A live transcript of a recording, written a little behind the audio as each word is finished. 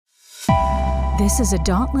This is a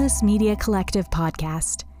Dauntless Media Collective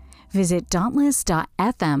podcast. Visit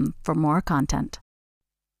dauntless.fm for more content.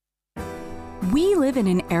 We live in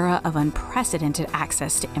an era of unprecedented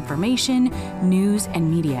access to information, news, and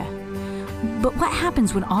media. But what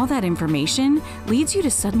happens when all that information leads you to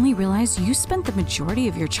suddenly realize you spent the majority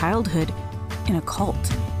of your childhood in a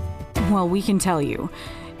cult? Well, we can tell you.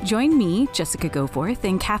 Join me, Jessica Goforth,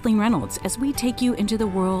 and Kathleen Reynolds as we take you into the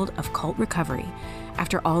world of cult recovery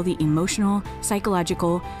after all the emotional,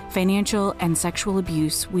 psychological, financial, and sexual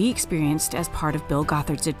abuse we experienced as part of Bill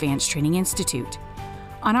Gothard's Advanced Training Institute.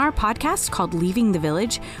 On our podcast called Leaving the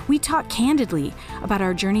Village, we talk candidly about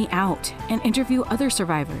our journey out and interview other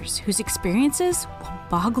survivors whose experiences will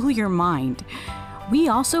boggle your mind. We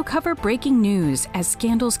also cover breaking news as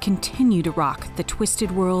scandals continue to rock the twisted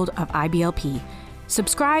world of IBLP.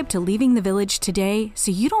 Subscribe to Leaving the Village today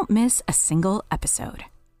so you don't miss a single episode.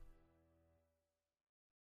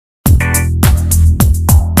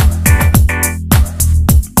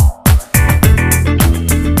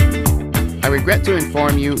 I regret to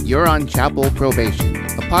inform you, you're on Chapel Probation,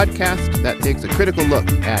 a podcast that takes a critical look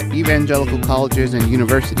at evangelical colleges and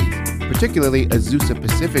universities, particularly Azusa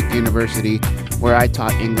Pacific University, where I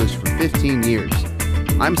taught English for 15 years.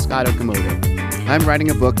 I'm Scott Okamoto. I'm writing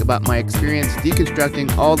a book about my experience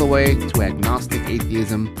deconstructing all the way to agnostic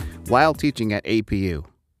atheism while teaching at APU.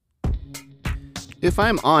 If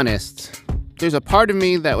I'm honest, there's a part of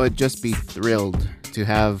me that would just be thrilled to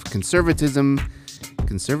have conservatism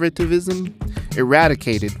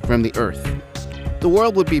eradicated from the earth. The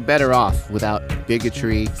world would be better off without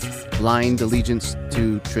bigotry, blind allegiance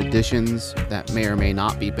to traditions that may or may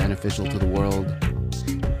not be beneficial to the world,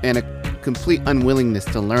 and a complete unwillingness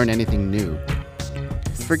to learn anything new.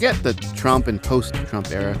 Forget the Trump and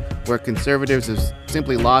post-Trump era, where conservatives have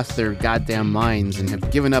simply lost their goddamn minds and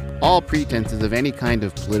have given up all pretenses of any kind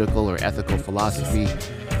of political or ethical philosophy.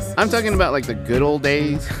 I'm talking about like the good old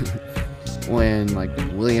days, when like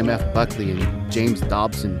William F. Buckley and James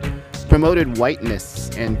Dobson promoted whiteness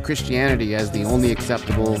and Christianity as the only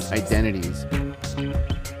acceptable identities.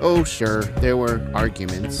 Oh sure, there were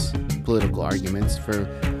political arguments for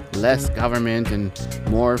less government and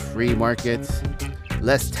more free markets,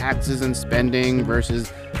 less taxes and spending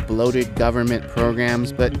versus bloated government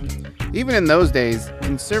programs, but even in those days,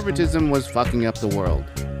 conservatism was fucking up the world.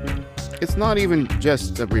 It's not even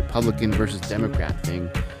just a Republican versus Democrat thing.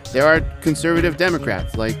 There are conservative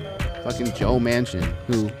Democrats like fucking Joe Manchin,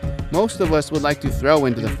 who most of us would like to throw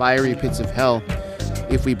into the fiery pits of hell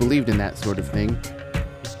if we believed in that sort of thing.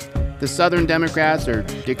 The Southern Democrats, or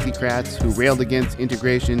Dixiecrats, who railed against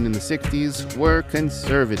integration in the 60s were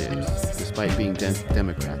conservatives, despite being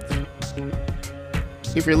Democrats.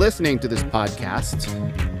 If you're listening to this podcast,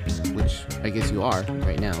 which I guess you are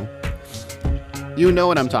right now, you know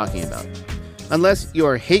what I'm talking about. Unless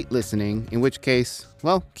you're hate listening, in which case,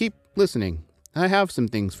 well, keep listening. I have some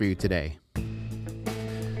things for you today.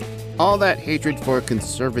 All that hatred for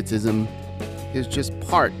conservatism is just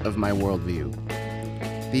part of my worldview.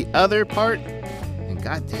 The other part, and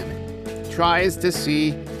goddammit, tries to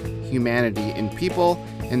see humanity in people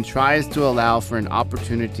and tries to allow for an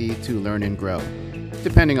opportunity to learn and grow,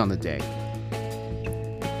 depending on the day.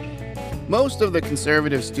 Most of the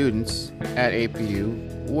conservative students at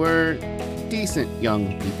APU were decent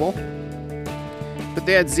young people, but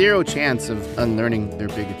they had zero chance of unlearning their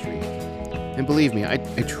bigotry. And believe me, I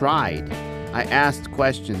tried. I asked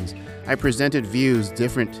questions. I presented views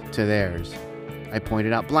different to theirs. I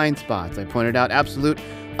pointed out blind spots. I pointed out absolute,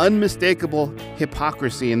 unmistakable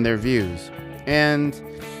hypocrisy in their views. And,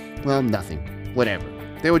 well, nothing. Whatever.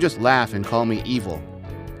 They would just laugh and call me evil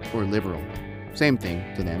or liberal. Same thing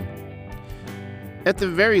to them. At the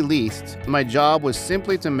very least, my job was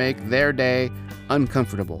simply to make their day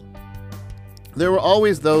uncomfortable. There were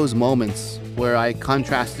always those moments where I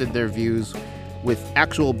contrasted their views with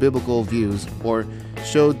actual biblical views or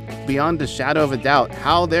showed beyond a shadow of a doubt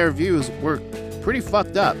how their views were pretty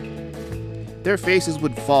fucked up. Their faces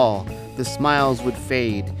would fall, the smiles would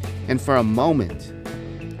fade, and for a moment,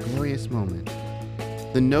 glorious moment,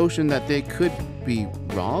 the notion that they could be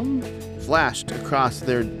wrong flashed across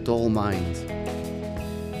their dull minds.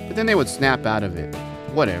 But then they would snap out of it.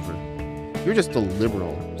 Whatever. You're just a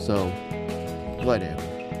liberal, so whatever.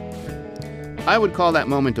 I would call that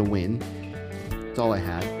moment a win. That's all I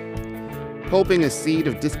had. Hoping a seed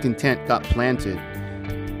of discontent got planted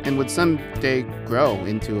and would someday grow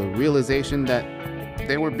into a realization that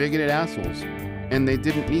they were bigoted assholes and they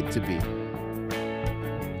didn't need to be.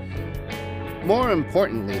 More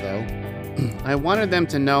importantly, though, I wanted them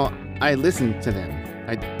to know I listened to them.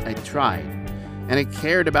 I tried. And I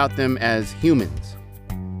cared about them as humans.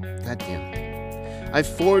 Goddamn. I've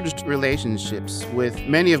forged relationships with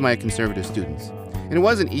many of my conservative students, and it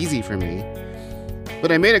wasn't easy for me,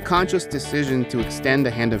 but I made a conscious decision to extend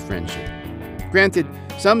a hand of friendship. Granted,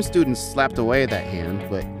 some students slapped away that hand,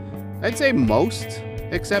 but I'd say most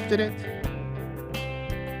accepted it.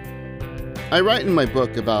 I write in my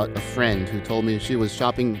book about a friend who told me she was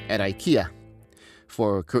shopping at IKEA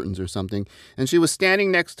for curtains or something, and she was standing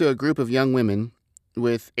next to a group of young women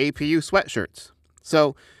with APU sweatshirts.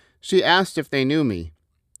 So she asked if they knew me.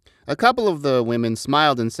 A couple of the women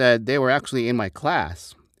smiled and said they were actually in my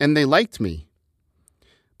class, and they liked me.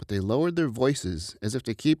 But they lowered their voices as if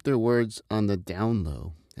to keep their words on the down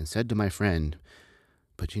low and said to my friend,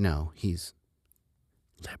 "But you know, he's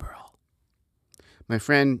liberal." My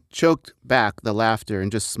friend choked back the laughter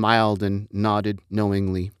and just smiled and nodded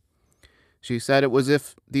knowingly. She said it was as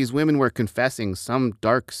if these women were confessing some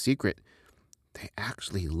dark secret. They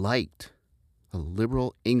actually liked a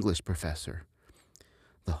liberal English professor.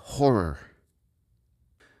 The horror.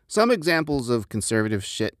 Some examples of conservative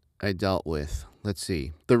shit I dealt with. Let's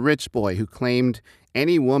see. The rich boy who claimed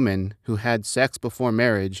any woman who had sex before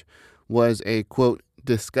marriage was a, quote,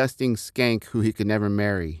 disgusting skank who he could never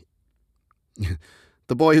marry.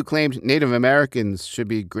 The boy who claimed Native Americans should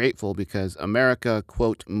be grateful because America,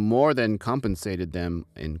 quote, more than compensated them,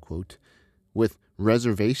 end quote, with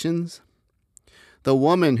reservations. The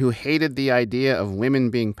woman who hated the idea of women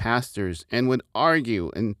being pastors and would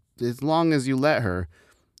argue, and as long as you let her,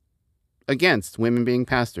 against women being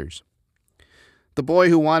pastors. The boy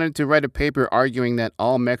who wanted to write a paper arguing that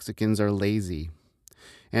all Mexicans are lazy.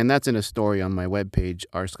 And that's in a story on my webpage,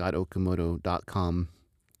 rscottokamoto.com.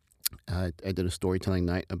 I did a storytelling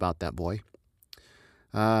night about that boy.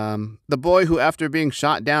 The boy who, after being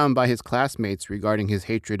shot down by his classmates regarding his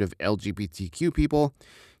hatred of LGBTQ people,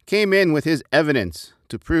 came in with his evidence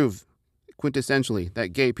to prove, quintessentially,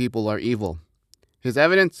 that gay people are evil. His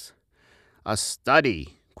evidence? A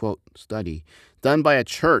study, quote, study, done by a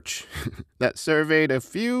church that surveyed a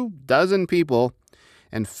few dozen people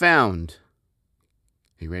and found,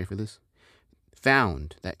 are you ready for this?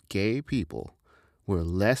 Found that gay people were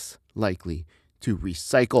less likely to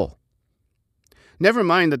recycle. Never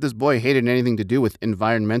mind that this boy hated anything to do with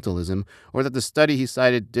environmentalism, or that the study he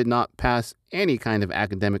cited did not pass any kind of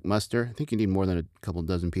academic muster. I think you need more than a couple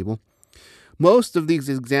dozen people. Most of these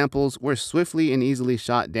examples were swiftly and easily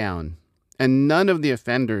shot down, and none of the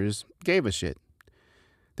offenders gave a shit.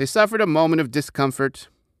 They suffered a moment of discomfort,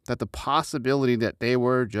 that the possibility that they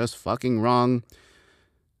were just fucking wrong,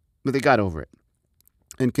 but they got over it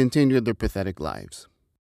and continued their pathetic lives.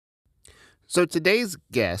 So today's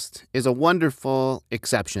guest is a wonderful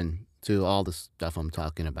exception to all the stuff I'm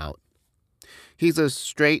talking about. He's a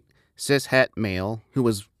straight, cishet male who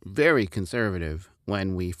was very conservative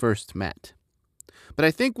when we first met. But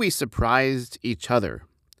I think we surprised each other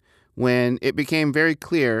when it became very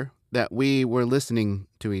clear that we were listening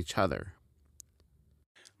to each other.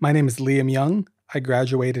 My name is Liam Young. I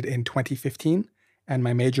graduated in 2015, and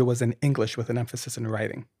my major was in English with an emphasis in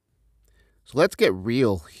writing. So let's get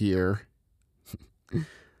real here.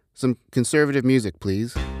 Some conservative music,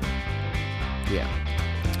 please. Yeah.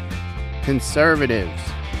 Conservatives.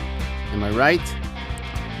 Am I right?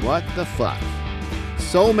 What the fuck?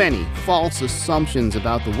 So many false assumptions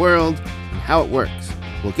about the world and how it works.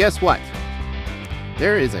 Well, guess what?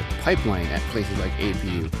 There is a pipeline at places like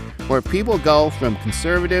APU where people go from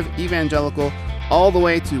conservative, evangelical, all the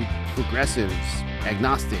way to progressives,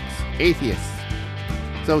 agnostics, atheists.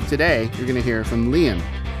 So today, you're going to hear from Liam.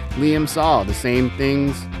 Liam saw the same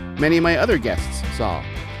things many of my other guests saw.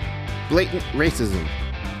 Blatant racism,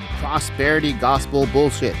 prosperity gospel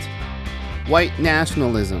bullshit, white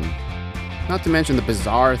nationalism, not to mention the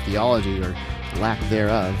bizarre theology or lack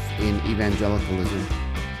thereof in evangelicalism.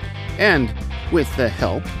 And with the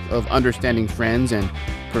help of understanding friends and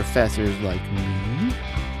professors like me,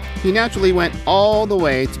 he naturally went all the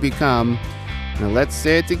way to become, now let's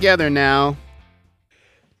say it together now.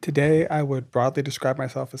 Today, I would broadly describe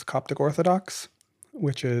myself as Coptic Orthodox,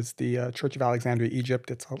 which is the Church of Alexandria, Egypt.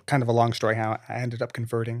 It's kind of a long story how I ended up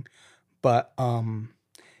converting. But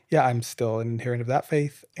yeah, I'm still an adherent of that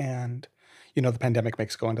faith. And, you know, the pandemic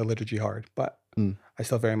makes going to liturgy hard, but I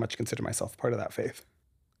still very much consider myself part of that faith.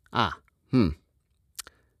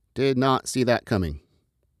 Did not see that coming.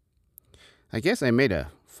 I guess I made a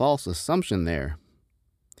false assumption there.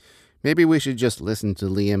 Maybe we should just listen to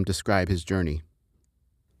Liam describe his journey.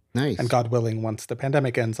 Nice. And God willing, once the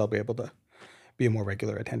pandemic ends, I'll be able to be a more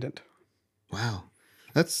regular attendant. Wow.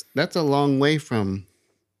 That's a long way from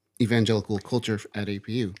evangelical culture at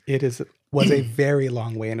APU. It was a very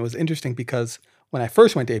long way. And it was interesting because when I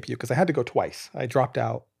first went to APU, because I had to go twice, I dropped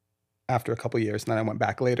out after a couple of years, and then I went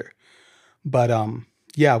back later. But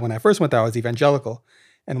yeah, when I first went there, I was evangelical,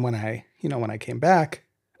 and when I came back,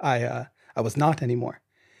 I was not anymore.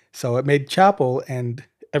 So it made chapel and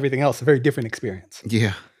everything else a very different experience.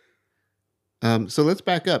 Yeah. So let's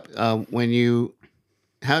back up.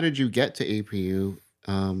 How did you get to APU,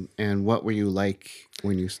 and what were you like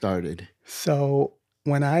when you started? So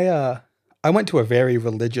when I went to a very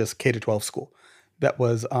religious K-12 school that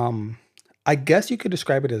was, I guess you could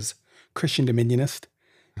describe it as Christian dominionist,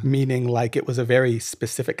 meaning like it was a very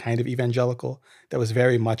specific kind of evangelical that was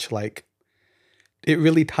very much like, it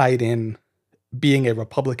really tied in being a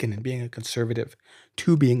Republican and being a conservative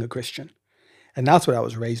to being a Christian. And that's what I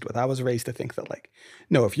was raised with. I was raised to think that like,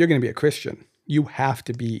 no, if you're going to be a Christian, you have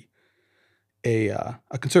to be a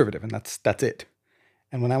conservative, and that's it.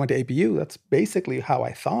 And when I went to APU, that's basically how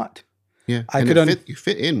I thought. Yeah, you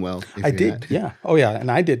fit in well. I did, yeah. Oh yeah, and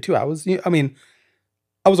I did too. I was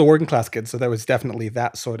a working class kid, so there was definitely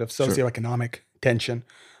that sort of socioeconomic tension.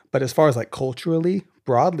 But as far as like culturally,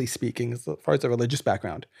 broadly speaking, as far as the religious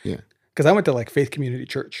background, yeah, because I went to like Faith Community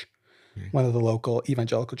Church, one of the local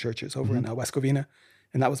evangelical churches over in West Covina,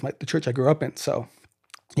 and that was the church I grew up in. So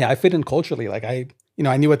yeah, I fit in culturally. Like I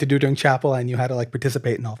knew what to do during chapel. I knew how to like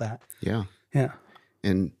participate and all that. Yeah, yeah,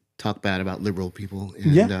 and talk bad about liberal people.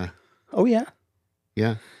 And, yeah. Oh yeah.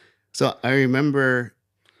 Yeah. So I remember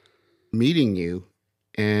meeting you,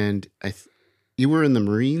 and you were in the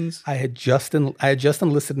Marines. I had just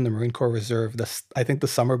enlisted in the Marine Corps Reserve. I think the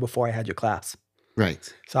summer before I had your class.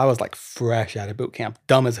 Right. So I was like fresh out of boot camp,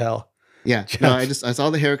 dumb as hell. Yeah. No, I saw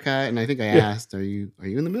the haircut, and I think I asked, "Are you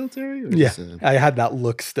in the military?" Or yeah. I had that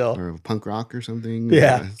look still, or punk rock or something.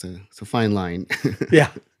 Yeah. It's a fine line. Yeah.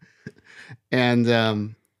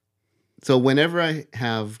 And so whenever I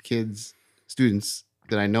have students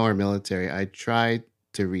that I know are military, I try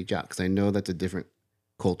to reach out because I know that's a different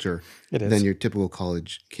culture than your typical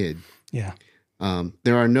college kid. Yeah.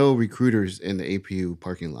 There are no recruiters in the APU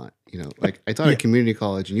parking lot. Like I taught at community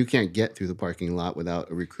college, and you can't get through the parking lot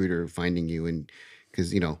without a recruiter finding you. And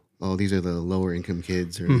because, these are the lower income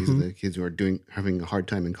kids, or these are the kids who are having a hard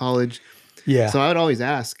time in college. Yeah. So I would always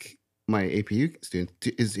ask my APU students,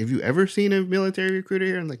 have you ever seen a military recruiter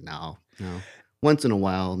here? I'm like, no. Once in a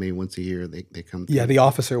while, maybe once a year, they come through. Yeah, the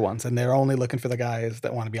officer ones, and they're only looking for the guys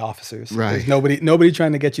that want to be officers. Right. There's nobody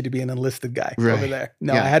trying to get you to be an enlisted guy over there.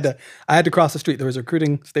 No, yeah. I had to cross the street. There was a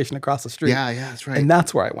recruiting station across the street. Yeah, that's right. And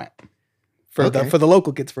that's where I went for the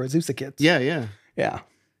local kids, for Azusa kids. Yeah.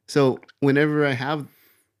 So whenever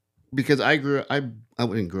because I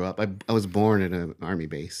wouldn't grow up. I was born at an army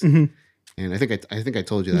base, and I think I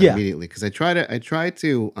told you that immediately, because I try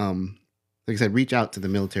to like I said, reach out to the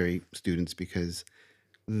military students, because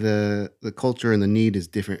the culture and the need is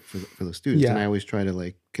different for those students. And I always try to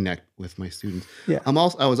like connect with my students. Yeah. I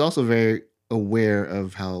was also very aware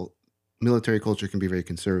of how military culture can be very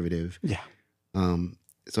conservative. Yeah.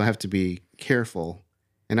 So I have to be careful.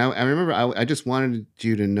 And I remember I just wanted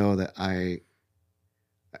you to know that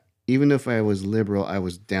even if I was liberal, I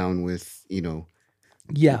was down with,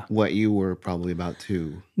 what you were probably about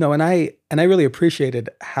too. No, and I really appreciated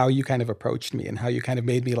how you kind of approached me, and how you kind of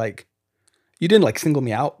made me like, you didn't like single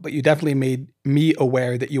me out, but you definitely made me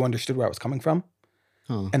aware that you understood where I was coming from.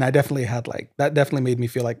 Oh. And I definitely had that definitely made me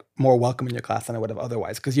feel like more welcome in your class than I would have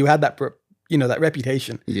otherwise, because you had that, that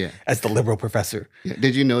reputation as the liberal professor. Yeah.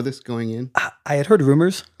 Did you know this going in? I had heard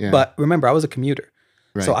rumors, but remember, I was a commuter.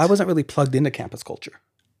 Right. So I wasn't really plugged into campus culture.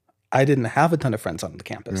 I didn't have a ton of friends on the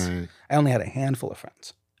campus. Right. I only had a handful of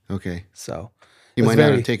friends. Okay. So you might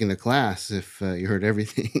not have taken the class if you heard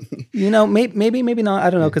everything. Maybe not. I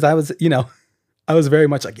don't know, because I was, I was very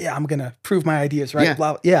much like, I'm going to prove my ideas, right?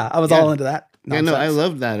 Yeah. I was all into that nonsense. Yeah, no, I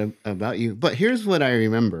love that about you. But here's what I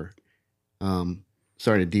remember.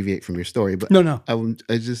 Sorry to deviate from your story, but no.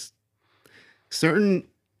 I just there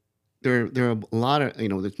are a lot of,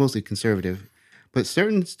 it's mostly conservative, but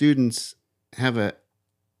certain students have a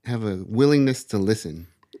willingness to listen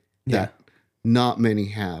that not many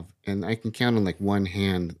have. And I can count on like one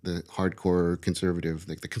hand the hardcore conservative,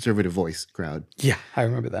 like the conservative voice crowd. Yeah, I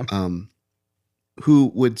remember them.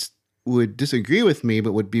 Who would disagree with me,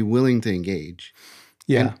 but would be willing to engage.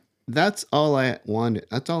 Yeah. And that's all I wanted.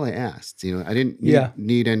 That's all I asked. I didn't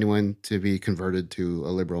need anyone to be converted to a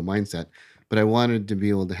liberal mindset, but I wanted to be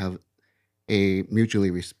able to have a mutually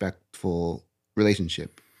respectful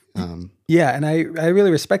relationship. And I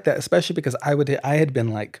really respect that, especially because I had been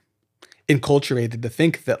like enculturated to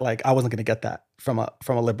think that like I wasn't going to get that from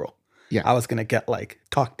a liberal. Yeah. I was going to get like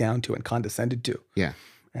talked down to and condescended to. Yeah.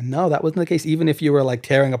 And no, that wasn't the case. Even if you were like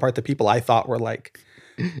tearing apart the people I thought were like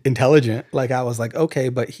intelligent, like I was like, okay,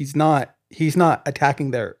 but he's not he's not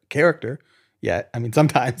attacking their character yet. I mean,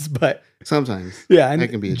 sometimes, but Sometimes. yeah, and That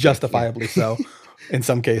can be a trick, justifiably so in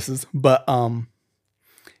some cases. But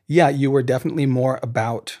yeah, you were definitely more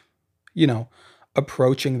about,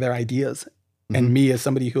 approaching their ideas. And me as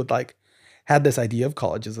somebody who had this idea of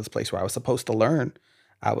college as this place where I was supposed to learn,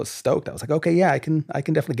 I was stoked. I was like, okay, yeah, I can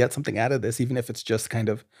definitely get something out of this, even if it's just kind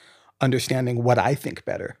of understanding what I think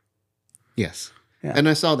better. Yes. Yeah. And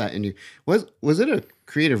I saw that in you. Was it a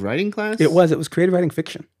creative writing class? It was creative writing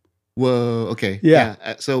fiction. Whoa, okay.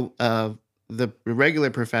 Yeah. So the regular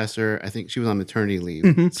professor, I think she was on maternity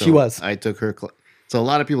leave. So she was. I took her so a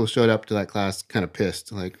lot of people showed up to that class kind of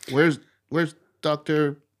pissed. Like, where's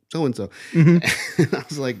Dr. So-and-so? And I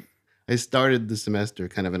was like, I started the semester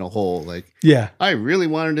kind of in a hole. Like, Yeah. I really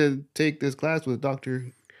wanted to take this class with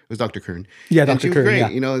Dr. Kern. Yeah, And Dr. she was Kern, great, yeah.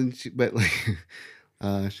 and but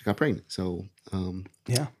like, she got pregnant. So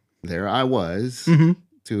Yeah. there I was.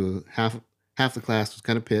 To half the class was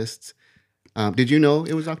kind of pissed. Did you know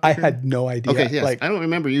it was Dr. I Kern? had no idea. Okay, yes. I don't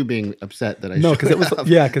remember you being upset that I No, showed because it was up.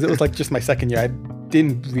 because it was like just my second year. I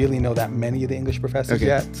didn't really know that many of the English professors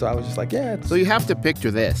yet, so I was just like, yeah. So you have to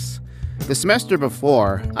picture this. The semester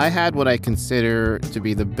before, I had what I consider to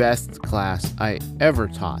be the best class I ever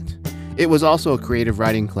taught. It was also a creative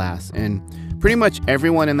writing class, and pretty much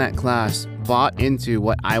everyone in that class bought into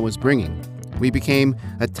what I was bringing. We became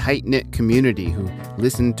a tight-knit community who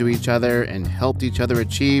listened to each other and helped each other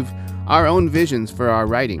achieve our own visions for our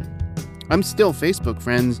writing. I'm still Facebook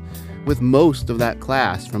friends with most of that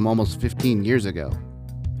class from almost 15 years ago.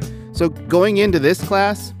 So going into this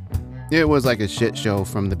class, it was like a shit show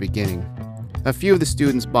from the beginning. A few of the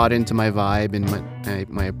students bought into my vibe and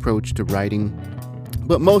my approach to writing,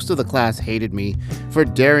 but most of the class hated me for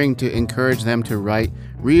daring to encourage them to write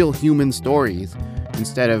real human stories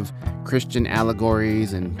instead of Christian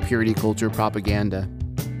allegories and purity culture propaganda.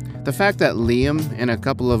 The fact that Liam and a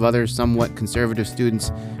couple of other somewhat conservative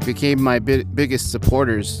students became my biggest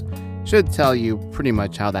supporters should tell you pretty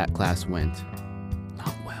much how that class went.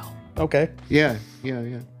 Not well. Okay. Yeah.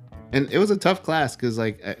 And it was a tough class because,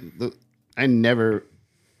 like, I never.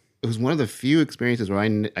 It was one of the few experiences where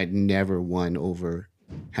I never won over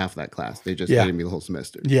half that class. They just hated me the whole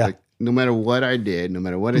semester. Yeah. Like, no matter what I did, no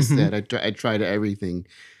matter what I said, I tried everything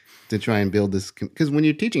to try and build this. Because when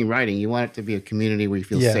you're teaching writing, you want it to be a community where you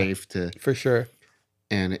feel safe to. For sure.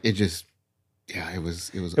 And it just, it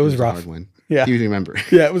was rough. a hard one. Yeah. Do you remember?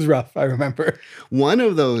 Yeah, it was rough. I remember. One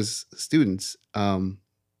of those students, who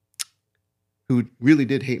really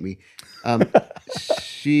did hate me,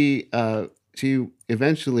 she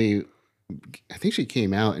eventually, I think she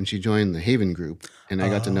came out and she joined the Haven group, and I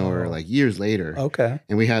got to know her like years later. Okay.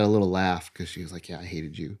 And we had a little laugh because she was like, "Yeah, I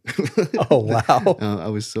hated you." Oh wow.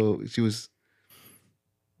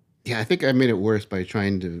 I think I made it worse by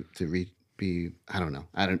trying to be. I don't know.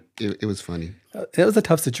 It was funny. It was a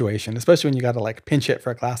tough situation, especially when you got to like pinch it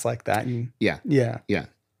for a class like that. And Yeah.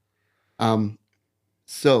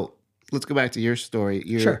 So let's go back to your story.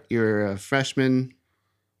 You're a freshman.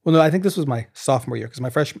 Well, no, I think this was my sophomore year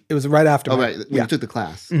because it was right after. Right. When you took the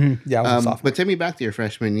class. Mm-hmm. Yeah, I was a sophomore. But take me back to your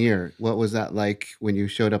freshman year. What was that like when you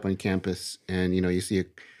showed up on campus and, you see a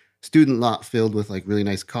student lot filled with like really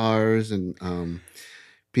nice cars and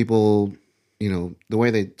people, the way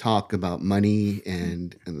they talk about money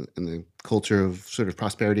and the culture of sort of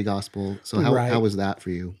prosperity gospel. So how was that for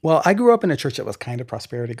you? Well, I grew up in a church that was kind of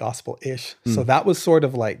prosperity gospel-ish. So that was sort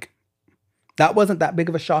of like, that wasn't that big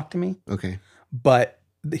of a shock to me. Okay. But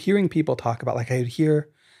hearing people talk about, like I'd hear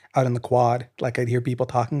out in the quad, like I'd hear people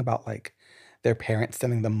talking about like their parents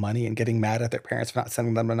sending them money and getting mad at their parents for not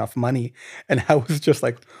sending them enough money. And I was just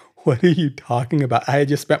like, what are you talking about? I had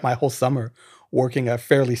just spent my whole summer working a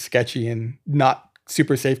fairly sketchy and not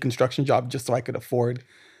super safe construction job just so I could afford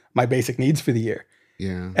my basic needs for the year.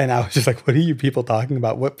 Yeah. And I was just like, what are you people talking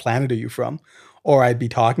about? What planet are you from? Or I'd be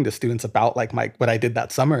talking to students about like what I did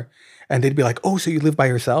that summer. And they'd be like, oh, so you live by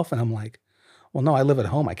yourself? And I'm like, well, no, I live at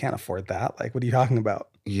home. I can't afford that. Like, what are you talking about?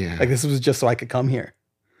 Yeah. Like, this was just so I could come here.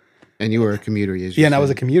 And you were a commuter, as you said. Yeah, and I was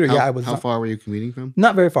a commuter. How far were you commuting from?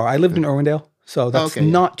 Not very far. I lived in Irwindale, so that's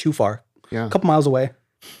not too far. Yeah. A couple miles away.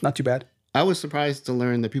 Not too bad. I was surprised to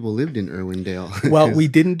learn that people lived in Irwindale. Well, we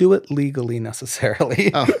didn't do it legally necessarily.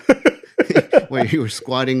 Oh. Where you were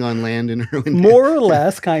squatting on land in Irwindale? More or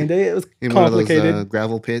less, kind of. It was in complicated. One of those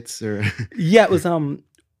gravel pits? Or Yeah, it was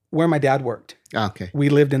where my dad worked. Oh, okay. We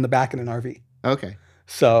lived in the back in an RV. Okay.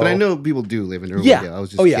 So, but I know people do live in Irwindale. Yeah. I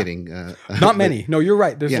was just kidding. Not many. No, you're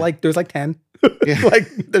right. There's like 10. Yeah. Like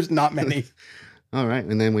there's not many. All right.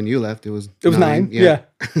 And then when you left, it was 9. Yeah.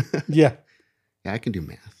 Yeah. Yeah, I can do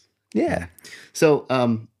math. Yeah. So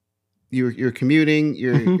you're commuting.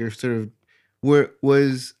 You're sort of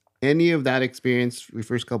Was any of that experience, your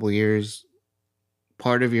first couple of years,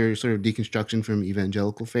 part of your sort of deconstruction from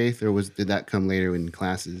evangelical faith, or did that come later in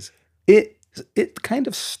classes? It kind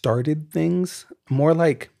of started things more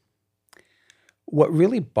like what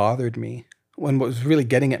really bothered me when what was really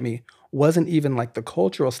getting at me wasn't even like the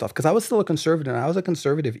cultural stuff, because I was still a conservative, and I was a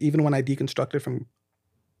conservative even when I deconstructed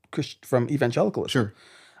from evangelicalism. Sure.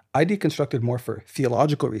 I deconstructed more for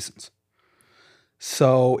theological reasons.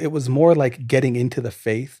 So it was more like getting into the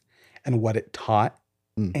faith and what it taught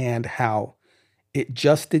and how it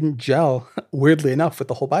just didn't gel, weirdly enough, with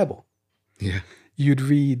the whole Bible. Yeah. You'd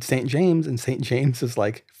read St. James, and St. James is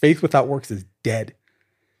like, faith without works is dead.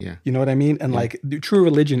 Yeah. You know what I mean? And like, the true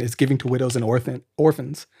religion is giving to widows and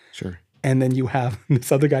orphans. Sure. And then you have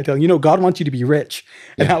this other guy telling, God wants you to be rich.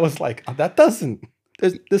 And I was like, that doesn't,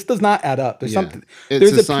 this does not add up. There's something,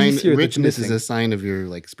 there's a sign, piece here richness that's is a sign of your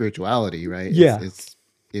like spirituality, right? Yeah.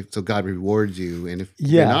 So God rewards you. And if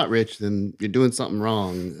you're not rich, then you're doing something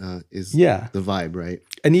wrong, is the vibe, right?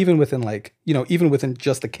 And even within like, even within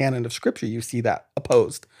just the canon of scripture, you see that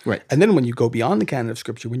opposed. Right. And then when you go beyond the canon of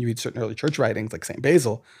scripture, when you read certain early church writings like St.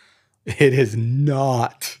 Basil, it is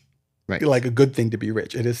not like a good thing to be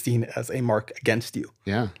rich. It is seen as a mark against you.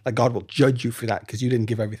 Yeah. Like God will judge you for that because you didn't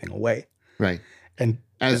give everything away. Right. And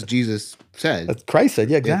as Jesus said. As Christ said,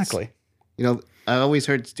 yeah, exactly. I always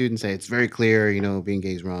heard students say it's very clear, being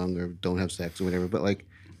gay is wrong or don't have sex or whatever. But like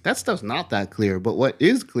that stuff's not that clear. But what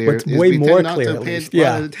is clear is way more not clear to at pay least. a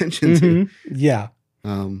lot of attention to. Yeah.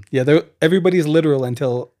 Everybody's literal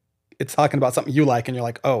until it's talking about something you like and you're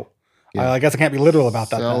like, oh, I guess I can't be literal about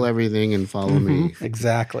that. Sell everything and follow me.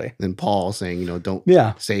 Exactly. Then Paul saying,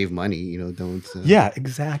 don't save money, don't. Yeah,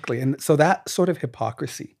 exactly. And so that sort of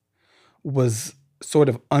hypocrisy was sort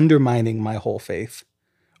of undermining my whole faith,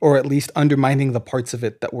 or at least undermining the parts of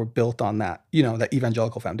it that were built on that, that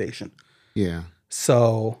evangelical foundation. Yeah.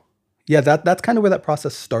 So that's kind of where that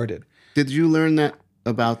process started. Did you learn that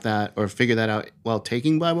about that or figure that out while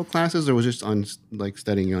taking Bible classes, or was it just on like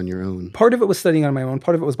studying on your own? Part of it was studying on my own.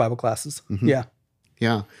 Part of it was Bible classes. Mm-hmm. Yeah.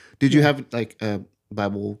 Yeah. Did you have like a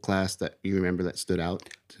Bible class that you remember that stood out,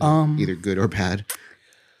 either good or bad?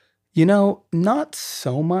 Not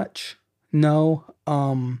so much. No.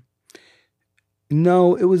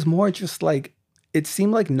 No, it was more just like, it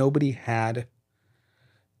seemed like nobody had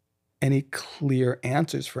any clear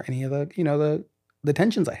answers for any of the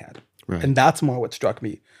tensions I had. Right. And that's more what struck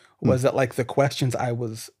me, was that like the questions I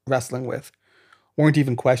was wrestling with weren't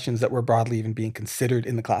even questions that were broadly even being considered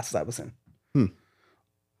in the classes I was in.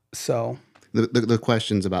 So the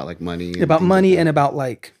questions about like money, and about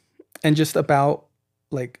like, and just about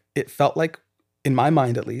like, it felt like, in my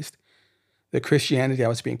mind at least, the Christianity I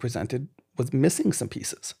was being presented was missing some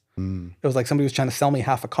pieces. It was like somebody was trying to sell me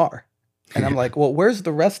half a car. And I'm like, well, where's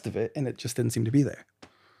the rest of it? And it just didn't seem to be there.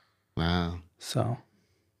 Wow. So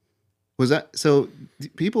was that, so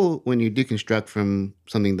people, when you deconstruct from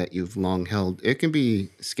something that you've long held, it can be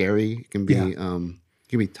scary. It can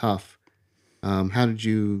be tough. How did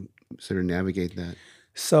you sort of navigate that?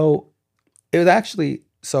 So it was actually,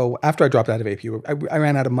 after I dropped out of APU, I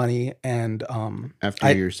ran out of money, and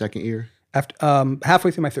after your second year? After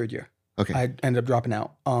halfway through my third year. Okay. I ended up dropping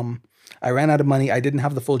out. I ran out of money. I didn't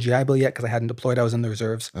have the full GI Bill yet because I hadn't deployed. I was in the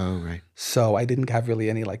reserves. Oh, right. So I didn't have really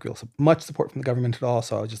any like much support from the government at all.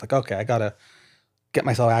 So I was just like, okay, I got to get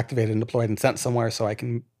myself activated and deployed and sent somewhere so I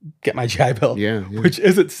can get my GI Bill, which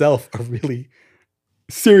is itself a really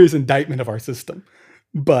serious indictment of our system.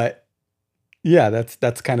 But yeah,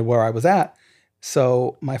 that's kind of where I was at.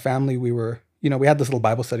 So my family, we had this little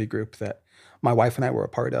Bible study group that my wife and I were a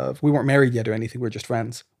part of. We weren't married yet or anything. We were just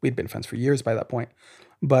friends. We'd been friends for years by that point.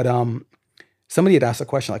 But somebody had asked a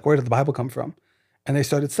question like, where did the Bible come from? And they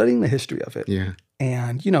started studying the history of it. Yeah.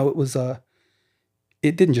 And, it was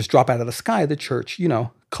it didn't just drop out of the sky. The church,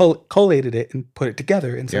 collated it and put it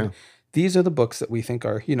together and said, these are the books that we think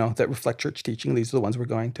are, that reflect church teaching. These are the ones we're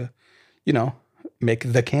going to,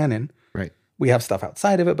 make the canon. Right. We have stuff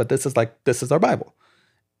outside of it, but this is our Bible.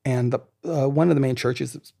 And one of the main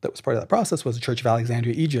churches that was part of that process was the Church of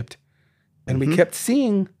Alexandria, Egypt. And we kept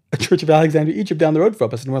seeing a Church of Alexandria, Egypt down the road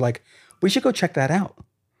from us. And we're like, we should go check that out.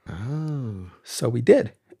 Oh. So we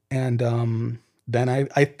did. And then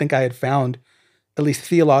I think I had found, at least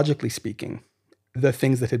theologically speaking, the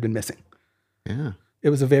things that had been missing. Yeah. It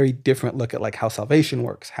was a very different look at like how salvation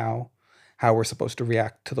works, how we're supposed to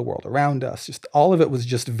react to the world around us. Just all of it was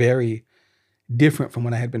just very different from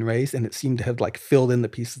when I had been raised, and it seemed to have like filled in the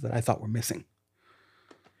pieces that I thought were missing.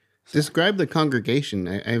 So, describe the congregation.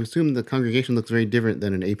 I assume the congregation looks very different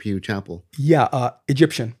than an APU chapel. Yeah,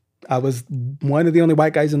 Egyptian. I was one of the only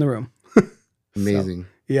white guys in the room. Amazing.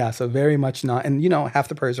 So, Yeah, so very much not. And, half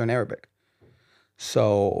the prayers are in Arabic.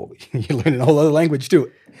 So you learn a whole other language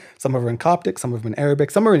too. Some of them are in Coptic, some of them in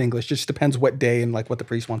Arabic, some are in English. Just depends what day and like what the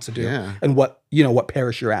priest wants to do Yeah. and what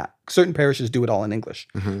parish you're at. Certain parishes do it all in English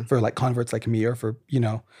for like converts like me or for,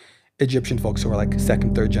 Egyptian folks who are like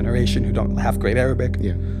second, third generation who don't have great Arabic.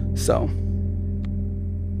 Yeah. So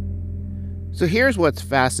here's what's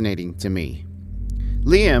fascinating to me.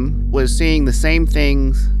 Liam was seeing the same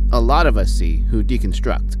things a lot of us see who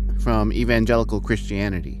deconstruct from evangelical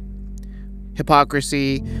Christianity.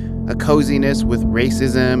 Hypocrisy, a coziness with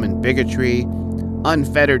racism and bigotry,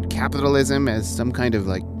 unfettered capitalism as some kind of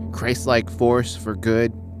like Christ-like force for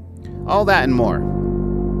good, all that and more.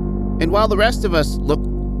 And while the rest of us look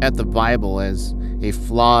at the Bible as a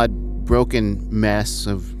flawed, broken mess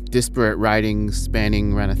of disparate writings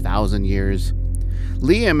spanning around 1,000 years,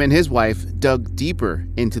 Liam and his wife dug deeper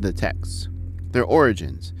into the texts, their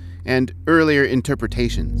origins, and earlier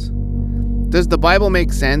interpretations. Does the Bible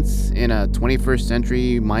make sense in a 21st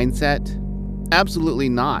century mindset? Absolutely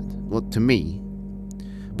not, well, to me.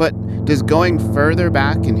 But does going further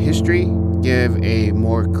back in history give a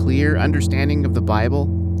more clear understanding of the Bible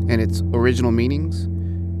and its original meanings?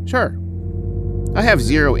 Sure. I have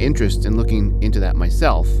zero interest in looking into that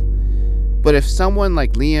myself. But if someone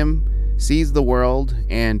like Liam sees the world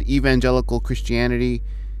and evangelical Christianity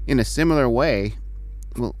in a similar way,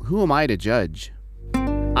 well, who am I to judge?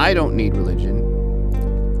 I don't need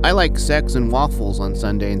religion. I like sex and waffles on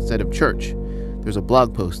Sunday instead of church. There's a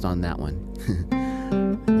blog post on that one.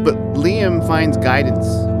 But Liam finds guidance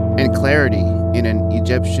and clarity in an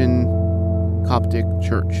Egyptian Coptic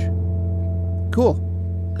church. Cool.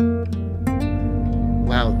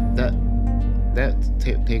 Wow, that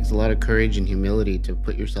takes a lot of courage and humility to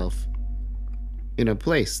put yourself in a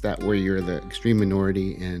place where you're the extreme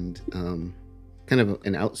minority and kind of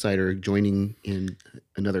an outsider joining in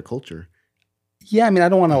another culture. yeah, I mean, I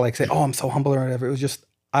don't want to like say, oh, I'm so humble or whatever. It was just,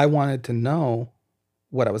 I wanted to know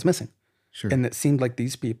what I was missing. Sure. And it seemed like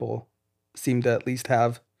these people seemed to at least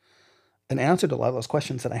have an answer to a lot of those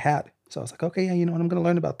questions that I had. So I was like, okay, yeah, you know what, I'm going to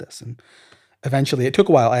learn about this. And eventually, it took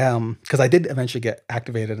a while. Because I did eventually get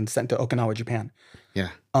activated and sent to Okinawa, Japan. Yeah.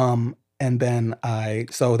 And then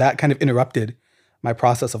so that kind of interrupted my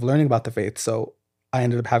process of learning about the faith. So I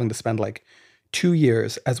ended up having to spend like 2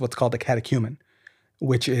 years as what's called a catechumen,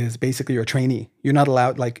 which is basically you're a trainee. You're not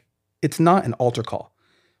allowed, like, it's not an altar call.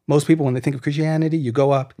 Most people, when they think of Christianity, you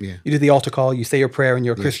go up, Yeah. you do the altar call, you say your prayer, and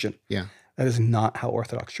you're a Christian. Yeah. That is not how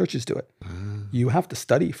Orthodox churches do it. You have to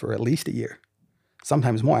study for at least a year,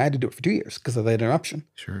 sometimes more. I had to do it for 2 years because of the interruption.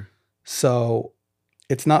 Sure. So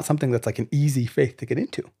it's not something that's like an easy faith to get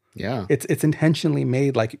into. Yeah. It's intentionally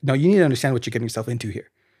made like, no, you need to understand what you're getting yourself into here.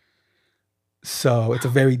 So it's a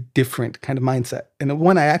very different kind of mindset, and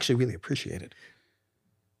one I actually really appreciated.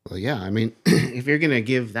 Well, yeah. I mean, if you're going to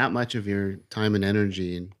give that much of your time and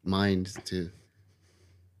energy and mind to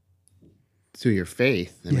your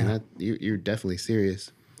faith, I mean, Yeah. you're definitely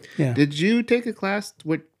serious. Yeah. Did you take a class?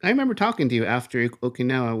 I remember talking to you after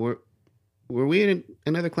Okinawa. Were we in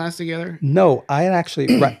another class together? No, I had actually,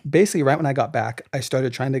 basically right when I got back, I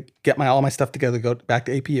started trying to get all my stuff together, go back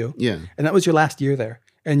to APU. Yeah. And that was your last year there.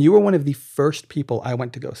 And you were one of the first people I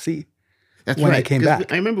went to go see. That's when right. I came 'cause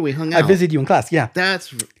back. I remember we hung out. I visited you in class, yeah.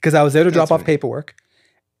 That's Because I was there to drop That's off right. paperwork,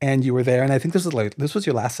 and you were there. And I think this was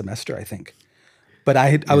your last semester, I think. But I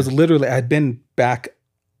had been back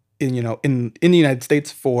in the United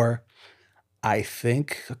States for, I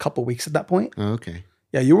think, a couple weeks at that point. oh, okay.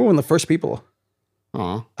 Yeah, you were one of the first people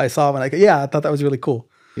Aw. I saw when I thought that was really cool.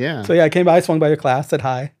 Yeah. So yeah, I came by, swung by your class, said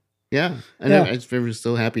hi. Yeah. And Yeah. I was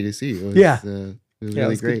so happy to see you. It was, Yeah. It was Yeah, it really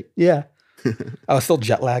was good. great. Yeah. I was still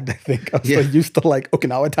jet lagged, I think. I was Yeah. still used to like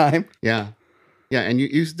Okinawa time. Yeah. Yeah. And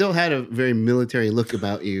you still had a very military look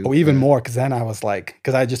about you. Oh, even more, because then I was like,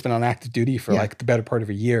 because I had just been on active duty for Yeah. like the better part of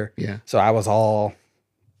a year. Yeah. So I was all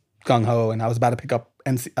gung ho, and I was about to pick up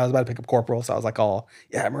corporal. So I was like, oh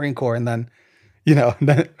yeah, Marine Corps, and then,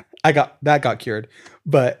 then that got cured.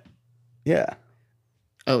 But yeah,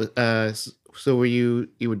 Oh, so were you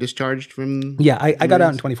were discharged from? yeah, I got out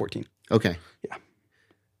in Marines? 2014. Okay. Yeah.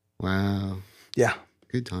 Wow. Yeah,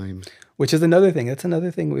 Good times. which is another thing. That's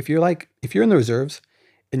another thing. If you're in the reserves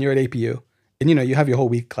and you're at APU, and you have your whole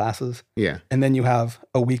week classes, Yeah. and then you have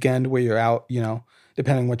a weekend where you're out,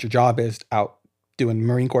 depending on what your job is, out doing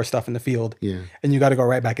Marine Corps stuff in the field, Yeah. and you got to go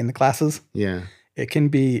right back into classes. Yeah. It can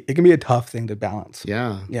be a tough thing to balance.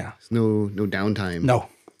 Yeah. Yeah. There's no downtime. No.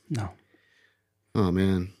 Oh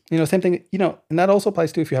man. Same thing, and that also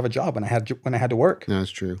applies to if you have a job. When I had to work, No,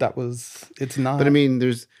 that's true. it's not. But I mean,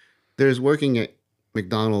 there's working at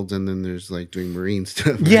McDonald's and then there's like doing marine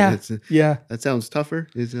stuff. Right? Yeah, yeah. That sounds tougher.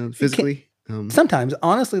 Is it physically? Sometimes,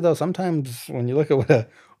 honestly, though, sometimes when you look at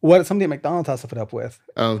what somebody at McDonald's has to put up with,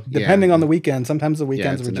 depending on the weekend, sometimes the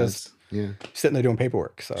weekends were just sitting there doing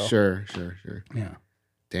paperwork. So sure. Yeah.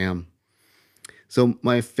 Damn. So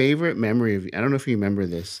my favorite memory of, I don't know if you remember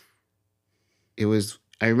this.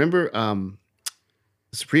 I remember the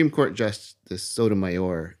Supreme Court Justice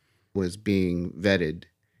Sotomayor was being vetted,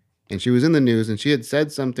 and she was in the news, and she had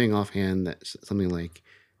said something offhand something like,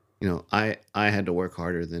 I had to work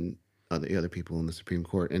harder than the other people in the Supreme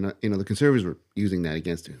Court, and the conservatives were using that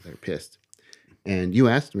against her. They're pissed. And you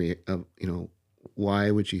asked me,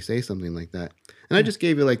 why would she say something like that? And I just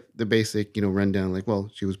gave you like the basic, rundown, like, well,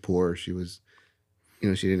 she was poor, she was,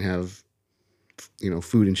 she didn't have,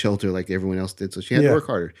 food and shelter like everyone else did, so she had to work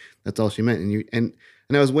harder. That's all she meant. And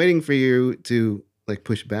I was waiting for you to like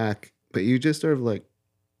push back, but you just sort of like,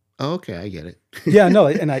 oh, okay, I get it. Yeah, no,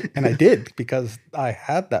 and I did because I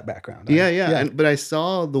had that background. Yeah. But I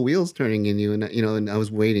saw the wheels turning in you, and and I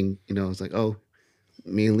was waiting. I was like, oh,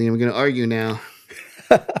 me and Liam are gonna argue now,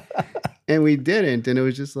 and we didn't. And it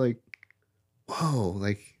was just like, whoa,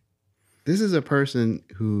 like this is a person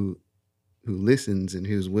who listens and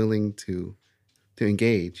who's willing to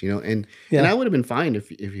engage. And I would have been fine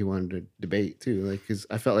if you wanted to debate too, like because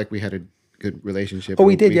I felt like we had a good relationship. Oh,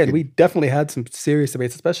 we did. Yeah, we definitely had some serious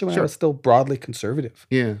debates, especially when I was still broadly conservative.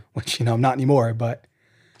 Yeah, which I'm not anymore. But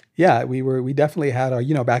yeah, we definitely had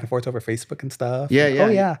our back and forth over Facebook and stuff. Yeah. Oh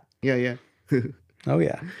yeah. Oh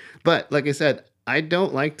yeah. But like I said, I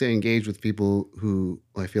don't like to engage with people who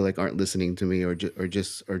I feel like aren't listening to me or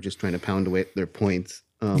just trying to pound away their points.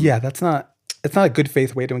 It's not a good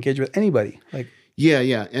faith way to engage with anybody. Like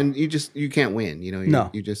yeah, and you can't win.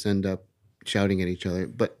 You just end up shouting at each other.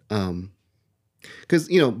 But because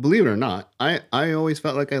believe it or not, I always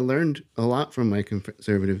felt like I learned a lot from my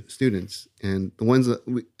conservative students and the ones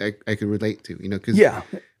that I could relate to. Because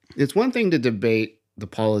it's one thing to debate the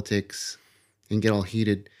politics and get all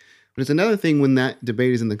heated, but it's another thing when that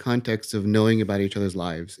debate is in the context of knowing about each other's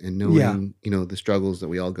lives and knowing the struggles that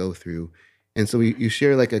we all go through, and so you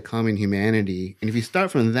share like a common humanity. And if you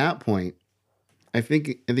start from that point, I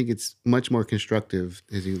think it's much more constructive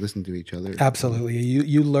as you listen to each other. Absolutely.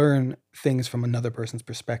 You learn things from another person's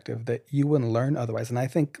perspective that you wouldn't learn otherwise. And I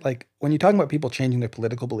think like when you're talking about people changing their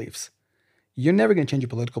political beliefs, you're never going to change your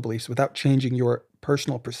political beliefs without changing your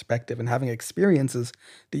personal perspective and having experiences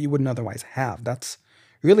that you wouldn't otherwise have. That's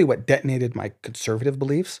really what detonated my conservative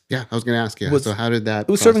beliefs. Yeah, I was going to ask you. So how did that?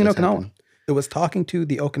 It was serving an Okinawan. Happen? It was talking to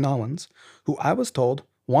the Okinawans who I was told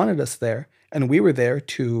wanted us there, and we were there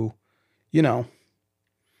to,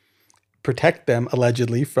 protect them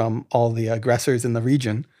allegedly from all the aggressors in the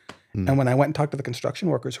region. And when I went and talked to the construction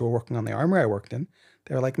workers who were working on the armory I worked in,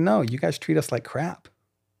 they were like, "No, you guys treat us like crap.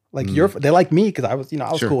 Like they like me because I was,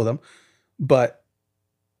 I was cool with them, but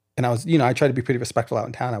and I was, I tried to be pretty respectful out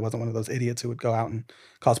in town. I wasn't one of those idiots who would go out and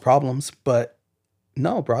cause problems. But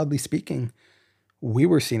no, broadly speaking, we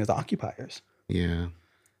were seen as occupiers. Yeah,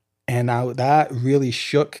 and that really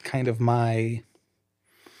shook kind of my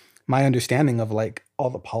understanding of like all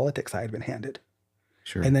the politics I had been handed.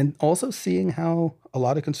 Sure. And then also seeing how a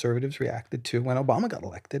lot of conservatives reacted to when Obama got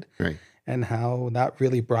elected. Right. And how that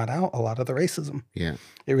really brought out a lot of the racism. Yeah.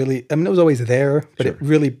 It really, it was always there, but it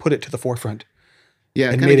really put it to the forefront.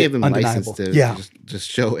 Yeah, it kind of gave them license to just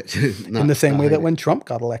show it. In the same way that when Trump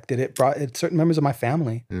got elected, it brought certain members of my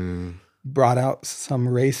family brought out some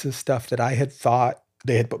racist stuff that I had thought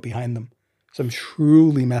they had put behind them. Some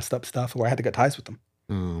truly messed up stuff where I had to cut ties with them.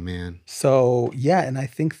 Oh, man. So, yeah, and I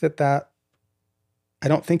think that I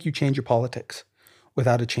don't think you change your politics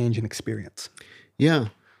without a change in experience. Yeah.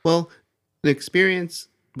 Well, the experience,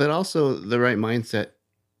 but also the right mindset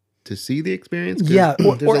to see the experience. Yeah.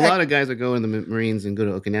 There's a lot of guys that go in the Marines and go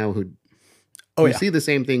to Okinawa who see the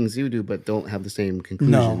same things you do, but don't have the same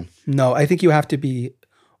conclusion. No. I think you have to be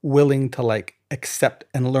willing to like accept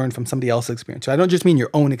and learn from somebody else's experience. So I don't just mean your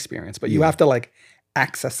own experience, but you have to like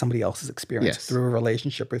access somebody else's experience through a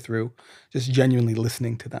relationship or through just genuinely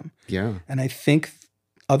listening to them. Yeah. And I think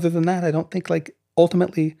other than that, I don't think like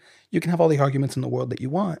ultimately you can have all the arguments in the world that you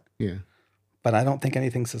want. Yeah. But I don't think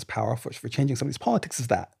anything's as powerful for changing somebody's politics as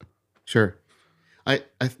that. Sure. I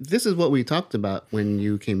this is what we talked about when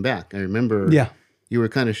you came back. I remember you were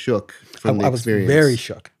kind of shook from the experience. I was very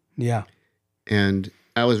shook. Yeah. And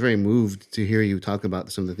I was very moved to hear you talk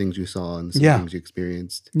about some of the things you saw and some things you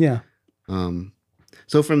experienced. Yeah.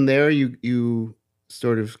 So from there, you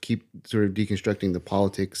sort of keep deconstructing the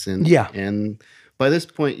politics and by this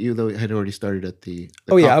point, you had already started at the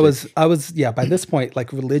Coptic. I was by this point,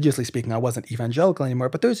 like religiously speaking, I wasn't evangelical anymore.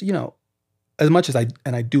 But there's, as much as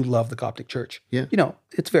I do love the Coptic Church, Yeah.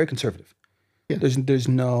 it's very conservative. Yeah. There's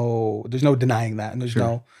no denying that, and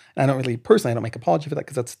and I don't really personally, I don't make apology for that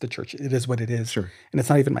because that's the church. It is what it is, Sure. and it's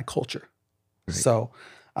not even my culture. Right. So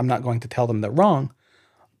I'm not going to tell them they're wrong,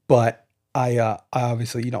 but I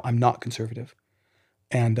obviously, I'm not conservative,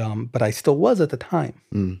 and but I still was at the time.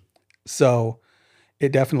 Mm. So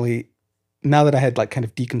it definitely, now that I had like kind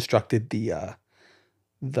of deconstructed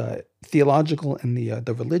the theological and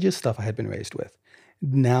the religious stuff I had been raised with,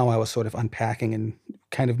 now I was sort of unpacking and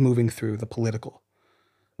kind of moving through the political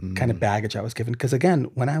kind of baggage I was given. Because again,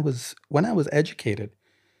 when I was educated,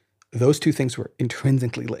 those two things were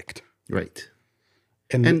intrinsically linked. Right.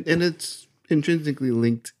 And it's intrinsically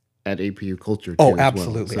linked at APU culture too. oh, as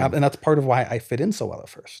absolutely. well, so. And that's part of why I fit in so well at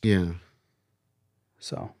first. Yeah.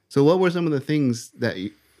 So what were some of the things that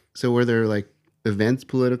were there like events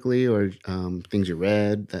politically or things you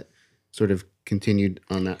read that sort of continued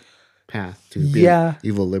on that path to be an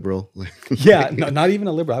evil liberal? Yeah, no, not even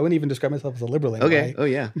a liberal. I wouldn't even describe myself as a liberal anyway. Okay. Oh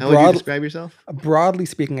yeah. How would you describe yourself? Broadly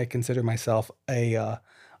speaking, I consider myself a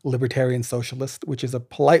libertarian socialist, which is a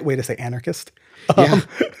polite way to say anarchist.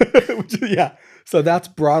 Yeah. So that's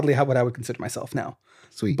broadly what I would consider myself now.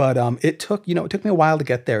 Sweet. But it took me a while to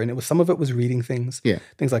get there, and it was, some of it was reading things,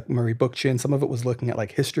 things like Murray Bookchin. Some of it was looking at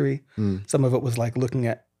like history. Some of it was like looking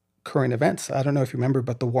at current events. I don't know if you remember,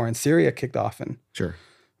 but the war in Syria kicked off in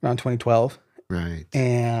around 2012. Right.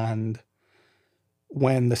 And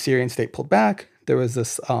when the Syrian state pulled back, there was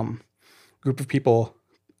this group of people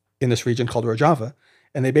in this region called Rojava,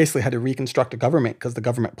 and they basically had to reconstruct a government because the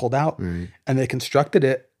government pulled out. Right. And they constructed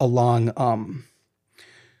it along,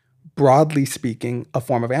 broadly speaking, a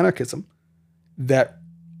form of anarchism that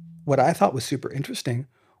what I thought was super interesting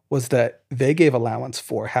was that they gave allowance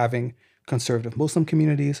for having conservative Muslim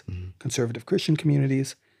communities, conservative Christian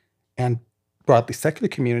communities, and broadly secular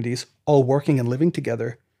communities all working and living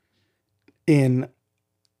together in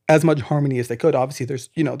as much harmony as they could. Obviously, there's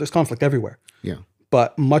conflict everywhere. Yeah.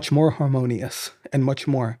 But much more harmonious and much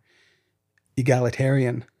more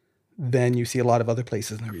egalitarian than you see a lot of other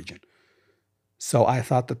places in the region. So I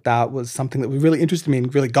thought that was something that really interested me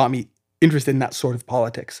and really got me interested in that sort of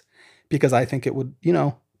politics, because I think it would,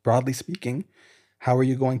 broadly speaking, how are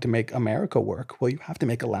you going to make America work? Well, you have to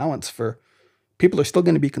make allowance for people are still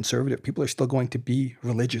going to be conservative. People are still going to be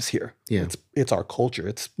religious here. Yeah. It's our culture.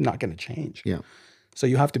 It's not going to change. Yeah. So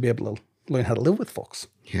you have to be able to learn how to live with folks.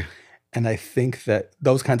 Yeah. And I think that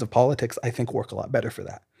those kinds of politics, I think, work a lot better for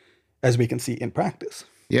that, as we can see in practice.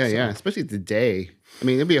 Yeah, yeah. Especially today. I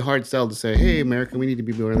mean, it'd be a hard sell to say, hey, America, we need to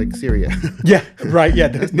be more like Syria. Yeah, right. Yeah.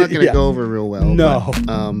 That's not going to go over real well. No.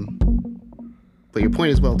 But your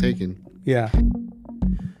point is well taken. Yeah.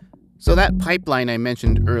 So that pipeline I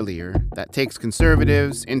mentioned earlier that takes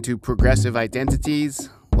conservatives into progressive identities,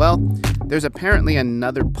 well, there's apparently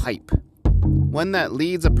another pipe. One that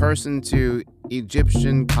leads a person to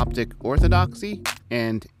Egyptian Coptic orthodoxy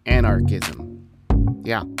and anarchism.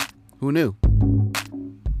 Yeah, who knew?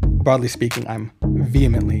 Broadly speaking, I'm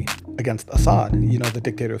vehemently against Assad, the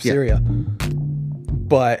dictator of Syria.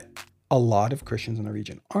 But a lot of Christians in the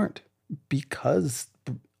region aren't, because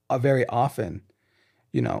very often,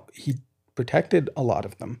 he protected a lot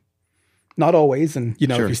of them. Not always. And, if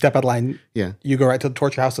you step out of line, you go right to the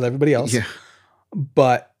torture house with everybody else. Yeah.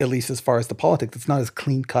 But at least as far as the politics, it's not as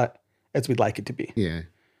clean cut as we'd like it to be. Yeah.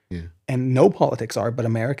 Yeah. And no politics are, but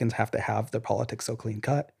Americans have to have their politics so clean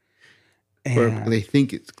cut. And, or they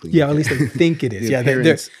think it's clean. Yeah, at least they think it is.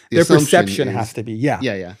 Their perception has to be. Yeah.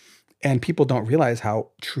 Yeah, yeah. And people don't realize how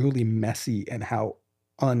truly messy and how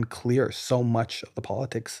unclear so much of the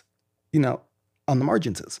politics, on the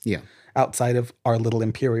margins is. Yeah. Outside of our little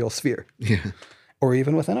imperial sphere. Yeah. Or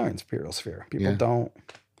even within our imperial sphere.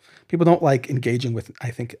 People don't like engaging with,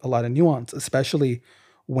 I think, a lot of nuance, especially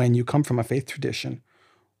when you come from a faith tradition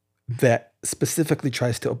that specifically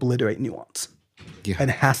tries to obliterate nuance. Yeah. And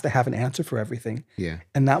has to have an answer for everything. Yeah.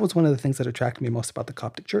 And that was one of the things that attracted me most about the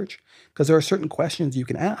Coptic Church, because there are certain questions you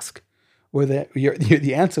can ask where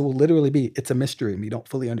the answer will literally be, it's a mystery and we don't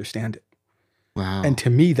fully understand it. Wow. And to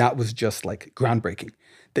me, that was just like groundbreaking,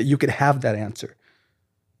 that you could have that answer.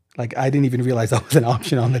 Like, I didn't even realize that was an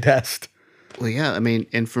option on the test. Well, yeah. I mean,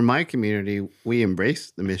 and for my community, we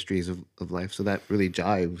embrace the mysteries of life. So that really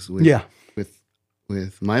jives with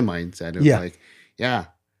my mindset of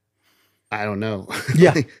I don't know.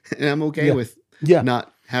 Yeah. And I'm okay with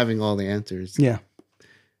not having all the answers. Yeah.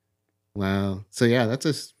 Wow. So yeah,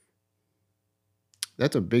 that's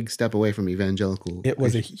a big step away from evangelical. It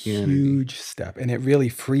was a huge step, and it really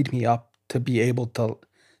freed me up to be able to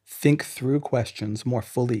think through questions more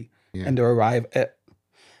fully and to arrive at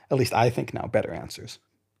least I think now, better answers.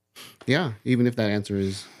 Yeah, even if that answer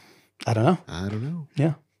is I don't know. I don't know.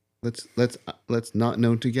 Yeah. Let's not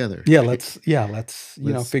know together. Yeah, let's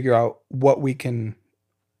Let's- figure out what we can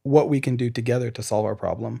do together to solve our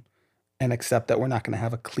problem and accept that we're not going to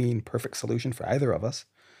have a clean, perfect solution for either of us,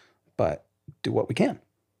 but do what we can.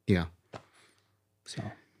 Yeah. So,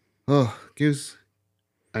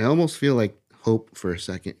 I almost feel like hope for a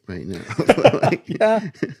second right now. Like,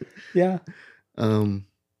 yeah.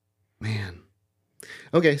 Man.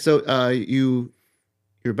 Okay, so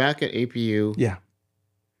you're back at APU. Yeah.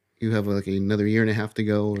 You have like another year and a half to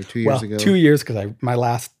go, or 2 years ago. 2 years, because my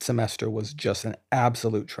last semester was just an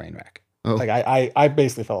absolute train wreck. Oh. Like I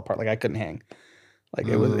basically fell apart. Like I couldn't hang. Like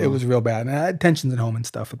it was real bad. And I had tensions at home and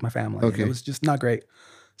stuff with my family. Okay. It was just not great.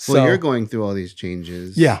 So, Well, you're going through all these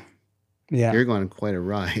changes. Yeah. You're going on quite a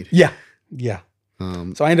ride. Yeah.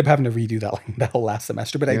 So I ended up having to redo that whole last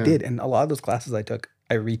semester, but I Yeah. did. And a lot of those classes I took,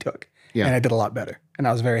 I retook. Yeah. And I did a lot better. And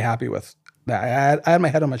I was very happy with that. I had my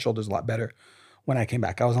head on my shoulders a lot better when I came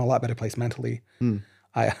back. I was in a lot better place mentally.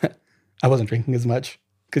 I wasn't drinking as much.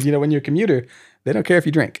 Because, when you're a commuter, they don't care if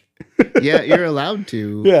you drink. Yeah, you're allowed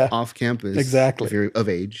to off campus. Exactly. If you're of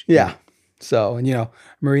age. Yeah. So, and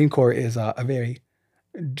Marine Corps is a very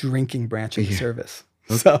drinking branch of the service.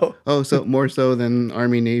 So, so more so than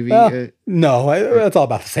Army, Navy? no, it's all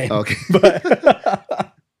about the same. Okay. But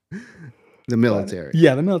the military.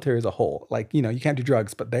 Yeah, the military as a whole. Like, you can't do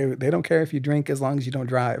drugs, but they don't care if you drink as long as you don't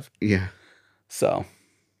drive. Yeah. So.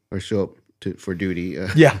 Or show up for duty.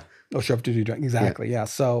 Yeah. Or show up to do drink. Exactly. Yeah.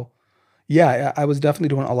 So, yeah, I was definitely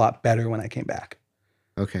doing a lot better when I came back.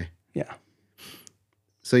 Okay. Yeah.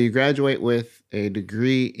 So you graduate with a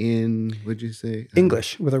degree in, what'd you say?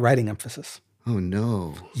 English with a writing emphasis. Oh,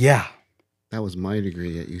 no. Yeah. That was my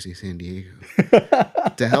degree at UC San Diego.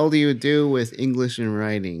 The hell do you do with English and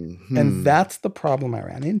writing? And that's the problem I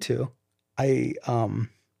ran into. I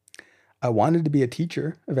wanted to be a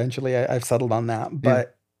teacher eventually. I've settled on that.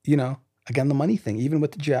 But, again, the money thing, even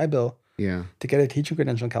with the GI Bill, to get a teaching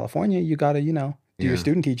credential in California, you got to, do your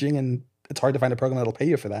student teaching, and it's hard to find a program that'll pay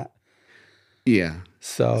you for that. Yeah.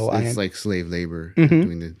 So it's like slave labor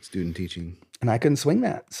doing the student teaching. And I couldn't swing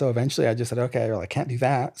that. So eventually I just said, okay, well, I can't do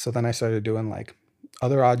that. So then I started doing like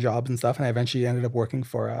other odd jobs and stuff. And I eventually ended up working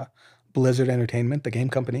for Blizzard Entertainment, the game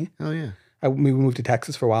company. Oh, yeah. We moved to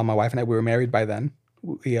Texas for a while. My wife and I, we were married by then.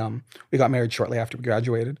 We got married shortly after we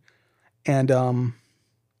graduated. And I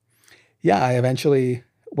eventually,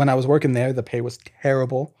 when I was working there, the pay was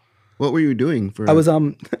terrible. What were you doing for? I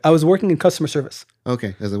was working in customer service.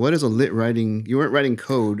 Okay. I was like, what is a lit writing? You weren't writing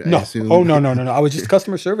code, No. I assume. Oh, no. I was just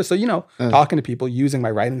customer service. So, talking to people, using my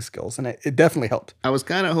writing skills. And it definitely helped. I was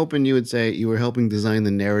kind of hoping you would say you were helping design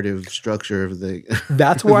the narrative structure of the.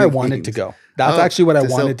 That's where I wanted to go. That's actually what I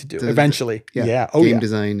wanted to do eventually. Yeah. Oh, game yeah.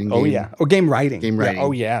 design. And Oh, yeah. Or game writing. Game writing. Yeah.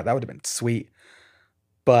 Oh, yeah. That would have been sweet.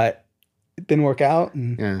 But it didn't work out.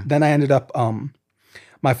 And then I ended up,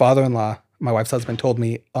 my father-in-law, my wife's husband, told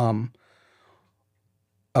me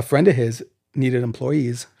a friend of his needed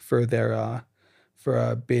employees for their for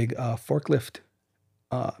a big forklift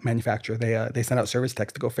manufacturer. They sent out service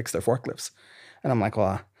techs to go fix their forklifts. And I'm like,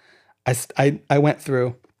 well, I went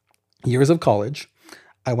through years of college.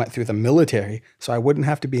 I went through the military, so I wouldn't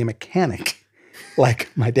have to be a mechanic like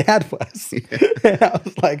my dad was. And I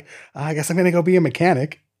was like, I guess I'm going to go be a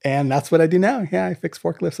mechanic. And that's what I do now. Yeah, I fix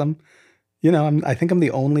forklifts. I think I'm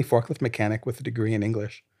the only forklift mechanic with a degree in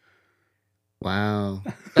English. Wow.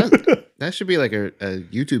 That should be like a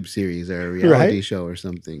YouTube series or a reality show or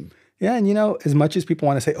something. Yeah. And, as much as people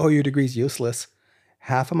want to say, oh, your degree's useless,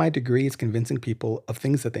 half of my degree is convincing people of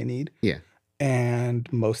things that they need. Yeah. And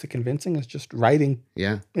most of convincing is just writing.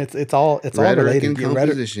 Yeah. It's all Rhetoric related. and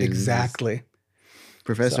composition. Exactly.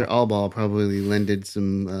 Professor Allball probably lended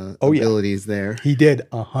some abilities there. He did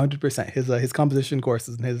 100%. His composition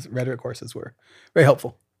courses and his rhetoric courses were very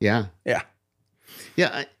helpful. Yeah. Yeah.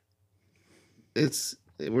 Yeah.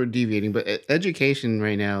 We're deviating, but education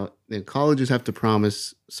right now, the colleges have to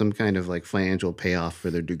promise some kind of like financial payoff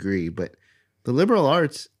for their degree, but the liberal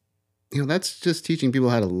arts, that's just teaching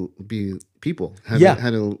people how to be people, how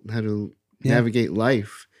to navigate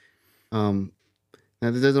life. Now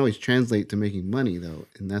that doesn't always translate to making money though,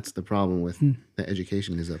 and that's the problem with that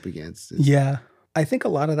education is up against. Yeah, I think a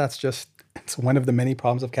lot of that's it's one of the many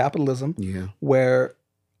problems of capitalism. Yeah, where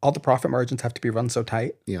all the profit margins have to be run so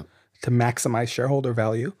tight. Yeah. To maximize shareholder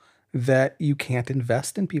value that you can't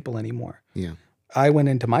invest in people anymore. Yeah. I went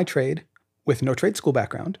into my trade with no trade school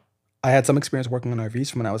background. I had some experience working on RVs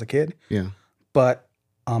from when I was a kid. Yeah. But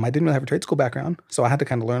I didn't really have a trade school background, so I had to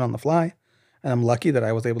kind of learn on the fly. And I'm lucky that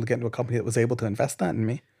I was able to get into a company that was able to invest that in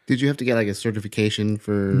me. Did you have to get like a certification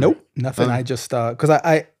for? Nope, nothing. I just because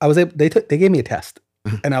I was able. They gave me a test,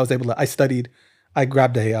 and I was able to. I studied. I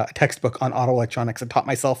grabbed a textbook on auto electronics and taught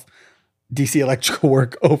myself DC electrical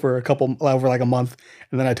work over like a month,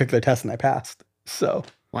 and then I took their test and I passed. So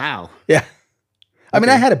Wow. yeah. I mean,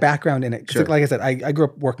 Okay. I had a background in it. 'Cause Sure. like I said, I grew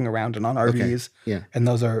up working around and on RVs, Yeah. and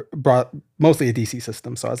those are mostly a DC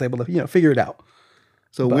system, so I was able to figure it out.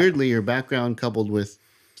 So weirdly, your background coupled with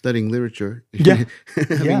studying literature. Yeah.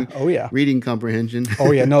 I Yeah. mean, Oh yeah. reading comprehension.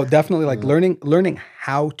 Oh yeah. No, definitely like learning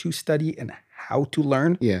how to study and how to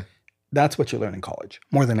learn. Yeah. That's what you learn in college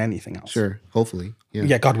more than anything else. Sure. Hopefully. Yeah.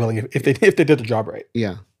 Yeah. God willing, if they did the job right.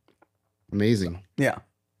 Yeah. Amazing. Yeah.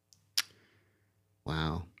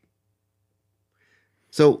 Wow.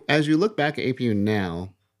 So as you look back at APU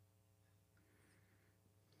now,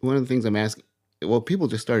 one of the things I'm asking, well, people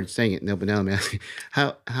just started saying it now, but now I'm asking,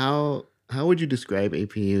 how would you describe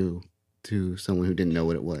APU to someone who didn't know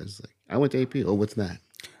what it was? Like, I went to APU. Oh, what's that?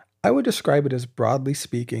 I would describe it as, broadly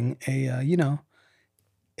speaking,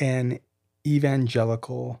 an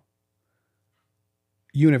evangelical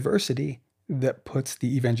university that puts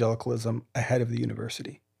the evangelicalism ahead of the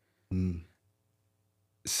university. Mm.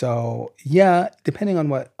 So yeah, depending on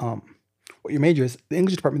what your major is, the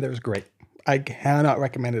English department there is great. I cannot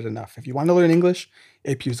recommend it enough. If you want to learn English,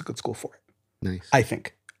 APU is a good school for it. Nice. I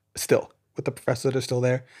think still with the professors that are still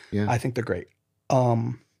there, Yeah. I think they're great.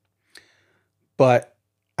 But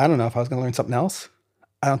I don't know if I was going to learn something else.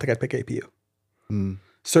 I don't think I'd pick APU. Mm.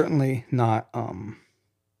 Certainly not.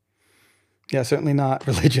 Certainly not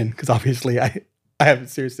religion, because obviously I have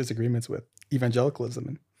serious disagreements with evangelicalism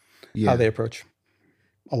and how they approach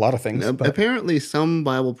a lot of things. But Apparently, some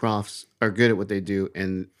Bible profs are good at what they do,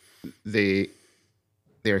 and they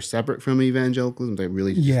are separate from evangelicalism. They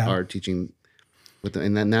really just are teaching,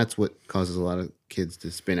 and then that's what causes a lot of kids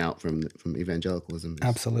to spin out from evangelicalism.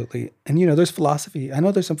 Absolutely. And there's philosophy. I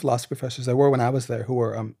know there's some philosophy professors there were when I was there who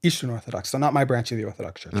were Eastern Orthodox, so not my branch of the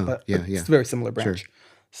Orthodox Church, but it's a very similar branch. Sure.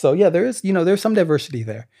 So yeah, there's some diversity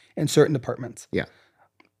there in certain departments. Yeah.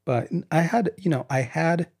 But I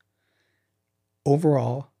had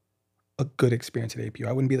overall a good experience at APU.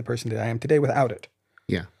 I wouldn't be the person that I am today without it.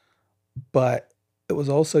 Yeah. But it was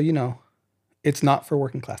also, it's not for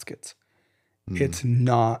working class kids. It's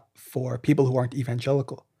not for people who aren't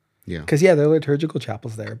evangelical. Yeah. Because there are liturgical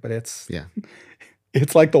chapels there, but it's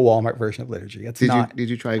like the Walmart version of liturgy. Did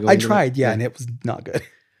you try going? I tried, and it was not good.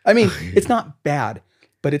 I mean, it's not bad,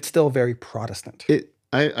 but it's still very Protestant.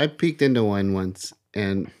 I peeked into one once,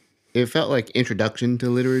 and it felt like introduction to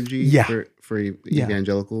liturgy for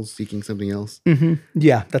evangelicals seeking something else. Mm-hmm.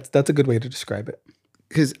 Yeah, that's a good way to describe it.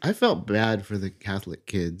 Because I felt bad for the Catholic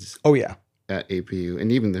kids. Oh yeah. At APU,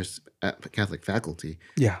 and even there's Catholic faculty.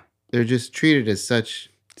 Yeah. They're just treated as such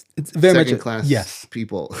it's very second-class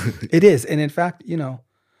people. It is. And in fact,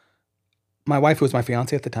 my wife, who was my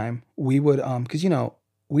fiance at the time, we would, because,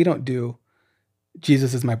 we don't do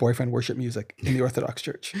Jesus is my boyfriend worship music in the Orthodox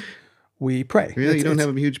Church. We pray. Really? You don't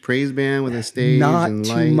have a huge praise band with a stage not and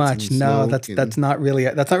too lights much. and No, smoke that's not really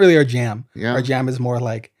our jam. Yeah. Our jam is more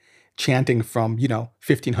like chanting from,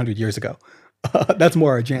 1,500 years ago. That's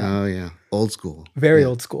more our jam. Oh yeah. Old school. Very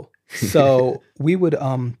old school. So we would,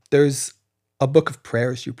 there's a book of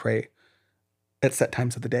prayers you pray at set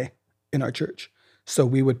times of the day in our church. So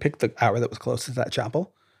we would pick the hour that was closest to that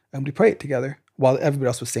chapel and we pray it together. While everybody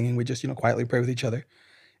else was singing, we just, quietly pray with each other.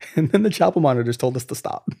 And then the chapel monitors told us to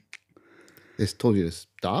stop. They told you to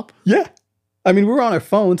stop? Yeah. I mean, we were on our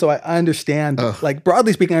phone, so I understand, like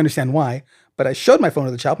broadly speaking, I understand why. But I showed my phone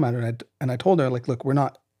to the chapel monitor and I told her, like, look, we're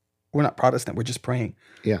not Protestant. We're just praying.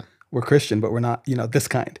 Yeah. We're Christian, but we're not, this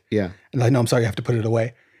kind. Yeah. And I know, I'm sorry, I have to put it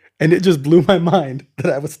away. And it just blew my mind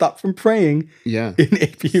that I was stopped from praying in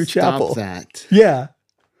APU chapel. Stop that. Yeah.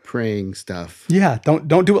 Praying stuff. Yeah.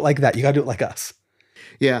 Don't do it like that. You got to do it like us.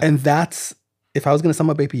 Yeah. And that's, if I was going to sum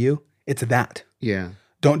up APU, it's that. Yeah.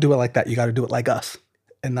 Don't do it like that. You got to do it like us.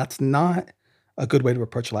 And that's not a good way to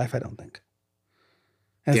approach life, I don't think.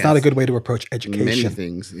 And it's not a good way to approach education. Many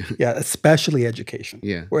things. Yeah, especially education.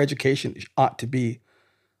 Yeah. Where education ought to be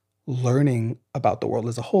learning about the world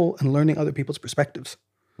as a whole and learning other people's perspectives.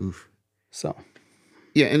 Oof. So.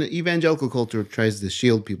 Yeah, and evangelical culture tries to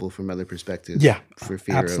shield people from other perspectives. Yeah, for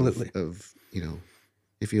fear absolutely. of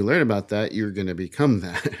if you learn about that, you're going to become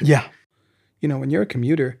that. Yeah. When you're a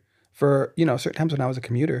commuter, for, certain times when I was a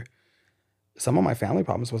commuter, some of my family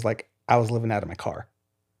problems was like I was living out of my car.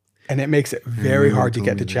 And it makes it very hard to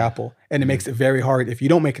get to chapel. And it makes it very hard if you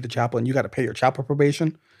don't make it to chapel and you got to pay your chapel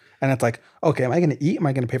probation. And it's like, okay, am I going to eat? Am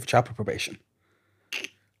I going to pay for chapel probation?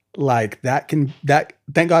 Like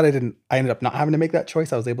thank God I ended up not having to make that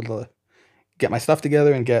choice. I was able to get my stuff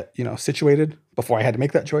together and get, situated before I had to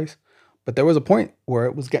make that choice. But there was a point where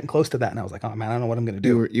it was getting close to that, and I was like, "Oh man, I don't know what I'm going to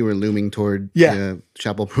do." You were looming toward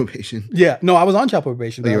chapel probation. Yeah, no, I was on chapel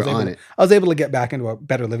probation. But you were on it. I was able to get back into a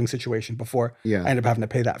better living situation before I Yeah. ended up having to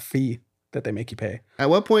pay that fee that they make you pay.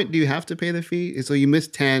 At what point do you have to pay the fee? So you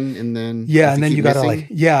missed 10, and then and then keep you gotta missing?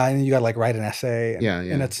 and then you gotta write an essay. And, Yeah.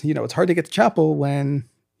 and it's it's hard to get to chapel when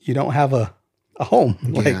you don't have a home.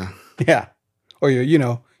 Or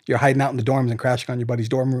you're hiding out in the dorms and crashing on your buddy's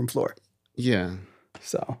dorm room floor. Yeah.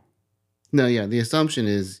 So. No, yeah. The assumption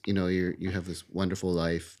is, you have this wonderful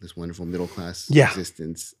life, this wonderful middle class Yeah.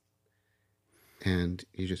 existence, and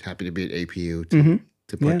you're just happy to be at APU Mhm.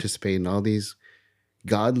 to participate in all these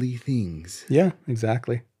godly things. Yeah,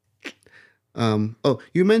 exactly.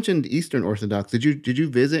 You mentioned Eastern Orthodox. Did you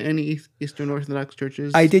visit any Eastern Orthodox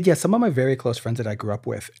churches? I did, yes. Some of my very close friends that I grew up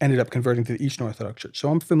with ended up converting to the Eastern Orthodox Church. So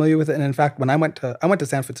I'm familiar with it. And in fact, when I went to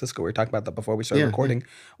San Francisco, we were talking about that before we started recording.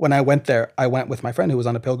 When I went there, I went with my friend who was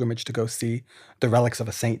on a pilgrimage to go see the relics of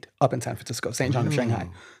a saint up in San Francisco, St. John of Shanghai.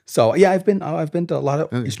 So yeah, I've been to a lot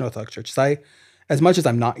of Eastern Orthodox churches. As much as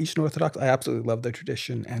I'm not Eastern Orthodox, I absolutely love their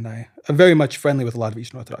tradition, and I'm very much friendly with a lot of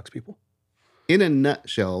Eastern Orthodox people. In a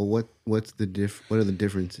nutshell, what are the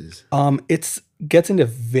differences? It gets into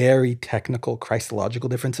very technical Christological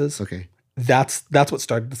differences. Okay. That's what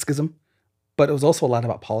started the schism. But it was also a lot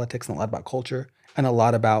about politics and a lot about culture and a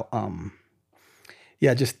lot about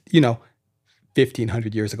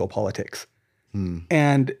 1,500 years ago politics.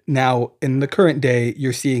 And now in the current day,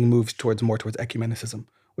 you're seeing moves more towards ecumenicism,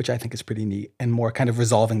 which I think is pretty neat, and more kind of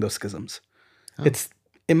resolving those schisms. Oh.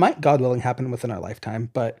 It might, God willing, happen within our lifetime,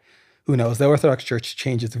 but who knows? The Orthodox Church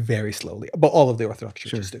changes very slowly, but all of the Orthodox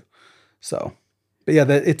churches do. So, but yeah,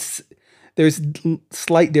 there's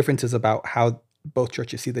slight differences about how both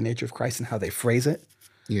churches see the nature of Christ and how they phrase it.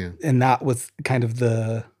 Yeah, and that was kind of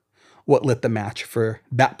what lit the match for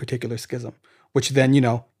that particular schism. Which then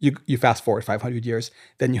you fast forward 500 years,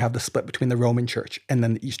 then you have the split between the Roman Church and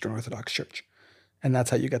then the Eastern Orthodox Church, and that's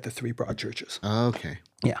how you get the three broad churches. Okay.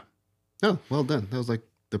 Yeah. Oh, well done. That was like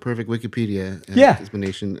the perfect Wikipedia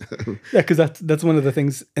explanation. Yeah, because that's one of the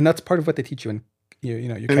things, and that's part of what they teach you in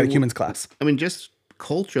your catechumens class. I mean, just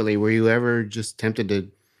culturally, were you ever just tempted to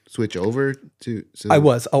switch over to? I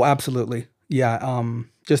was. Oh, absolutely. Yeah.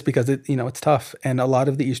 Just because it's tough, and a lot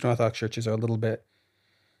of the Eastern Orthodox churches are a little bit,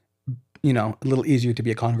 a little easier to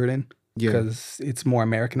be a convert in because it's more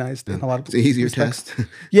Americanized and a lot of it's an easier test.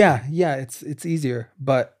 Yeah, it's easier,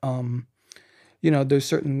 but there's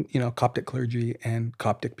certain, Coptic clergy and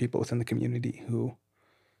Coptic people within the community who,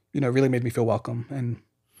 really made me feel welcome. And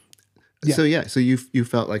so you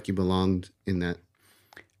felt like you belonged in that.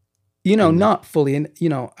 Not fully. And,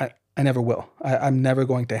 I never will. I'm never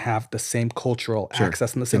going to have the same cultural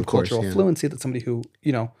access and the same cultural fluency that somebody who,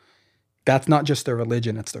 that's not just their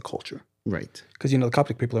religion, it's their culture. Right. Because, the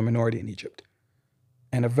Coptic people are a minority in Egypt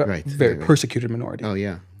and a very persecuted minority. Oh,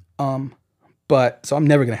 yeah. But so I'm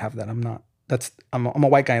never going to have that. I'm a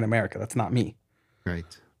white guy in America. That's not me. Right.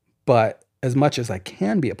 But as much as I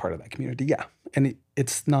can be a part of that community, yeah. And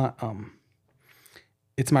it's not,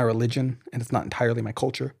 it's my religion and it's not entirely my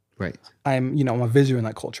culture. Right. I'm a visitor in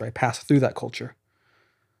that culture. I pass through that culture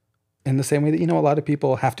in the same way that, a lot of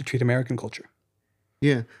people have to treat American culture.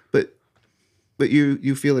 Yeah. But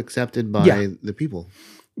you feel accepted by the people.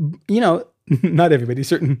 Not everybody.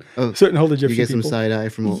 Certain older Egyptian people. You get some side eye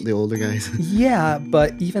from the older guys. Yeah,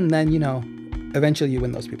 but even then, eventually you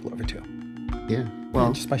win those people over too. Yeah.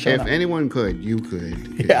 Well, just by showing if up. anyone could, you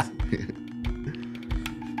could. Yeah.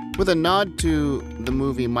 With a nod to the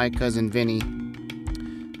movie My Cousin Vinny,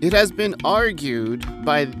 it has been argued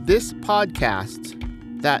by this podcast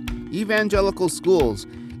that evangelical schools,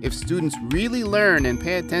 if students really learn and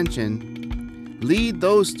pay attention, lead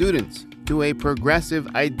those students to a progressive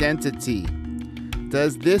identity.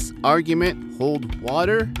 Does this argument hold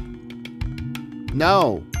water?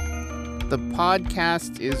 No. The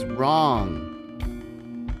podcast is wrong.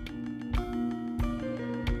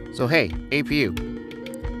 So hey, APU,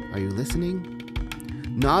 are you listening?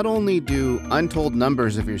 Not only do untold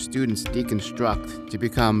numbers of your students deconstruct to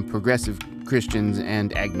become progressive Christians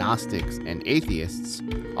and agnostics and atheists,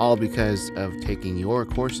 all because of taking your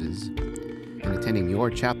courses and attending your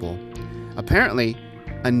chapel, apparently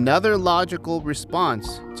another logical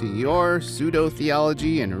response to your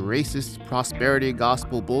pseudo-theology and racist prosperity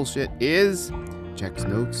gospel bullshit is, checks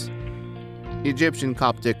notes, Egyptian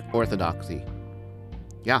Coptic Orthodoxy.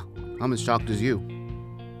 Yeah, I'm as shocked as you.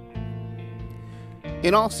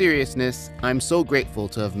 In all seriousness, I'm so grateful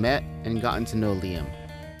to have met and gotten to know Liam.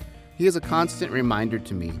 He is a constant reminder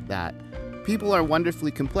to me that people are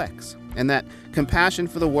wonderfully complex, and that compassion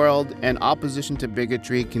for the world and opposition to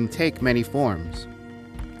bigotry can take many forms.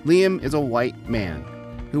 Liam is a white man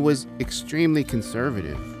who was extremely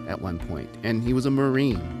conservative at one point, and he was a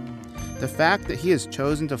Marine. The fact that he has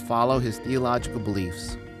chosen to follow his theological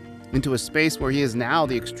beliefs into a space where he is now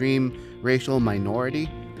the extreme racial minority,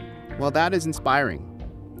 well, that is inspiring,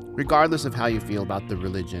 regardless of how you feel about the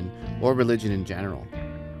religion or religion in general.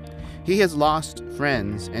 He has lost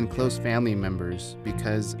friends and close family members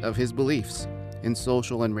because of his beliefs in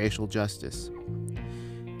social and racial justice.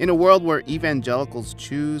 In a world where evangelicals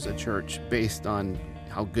choose a church based on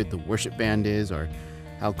how good the worship band is or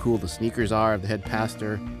how cool the sneakers are of the head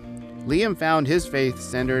pastor, Liam found his faith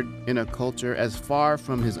centered in a culture as far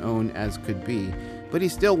from his own as could be, but he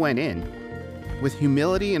still went in. With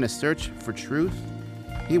humility and a search for truth,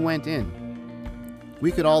 he went in.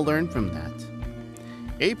 We could all learn from that.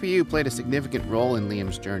 APU played a significant role in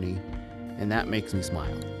Liam's journey, and that makes me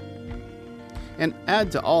smile. And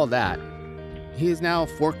add to all that, he is now a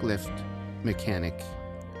forklift mechanic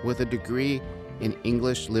with a degree in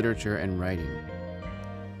English literature and writing.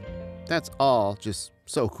 That's all just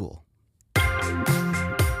so cool.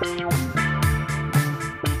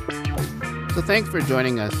 So thanks for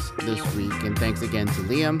joining us this week, and thanks again to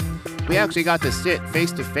Liam. We actually got to sit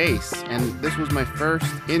face to face, and this was my first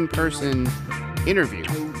in-person interview.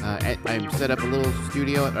 I set up a little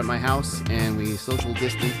studio at my house, and we social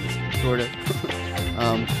distanced, sort of.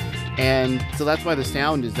 And so that's why the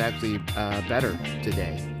sound is actually better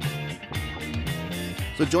today.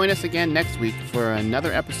 So join us again next week for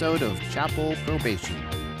another episode of Chapel Probation.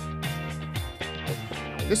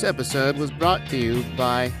 This episode was brought to you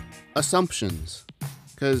by Assumptions,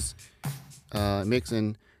 because it makes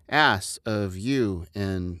an ass of you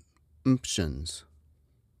and umptions.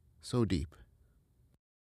 So deep.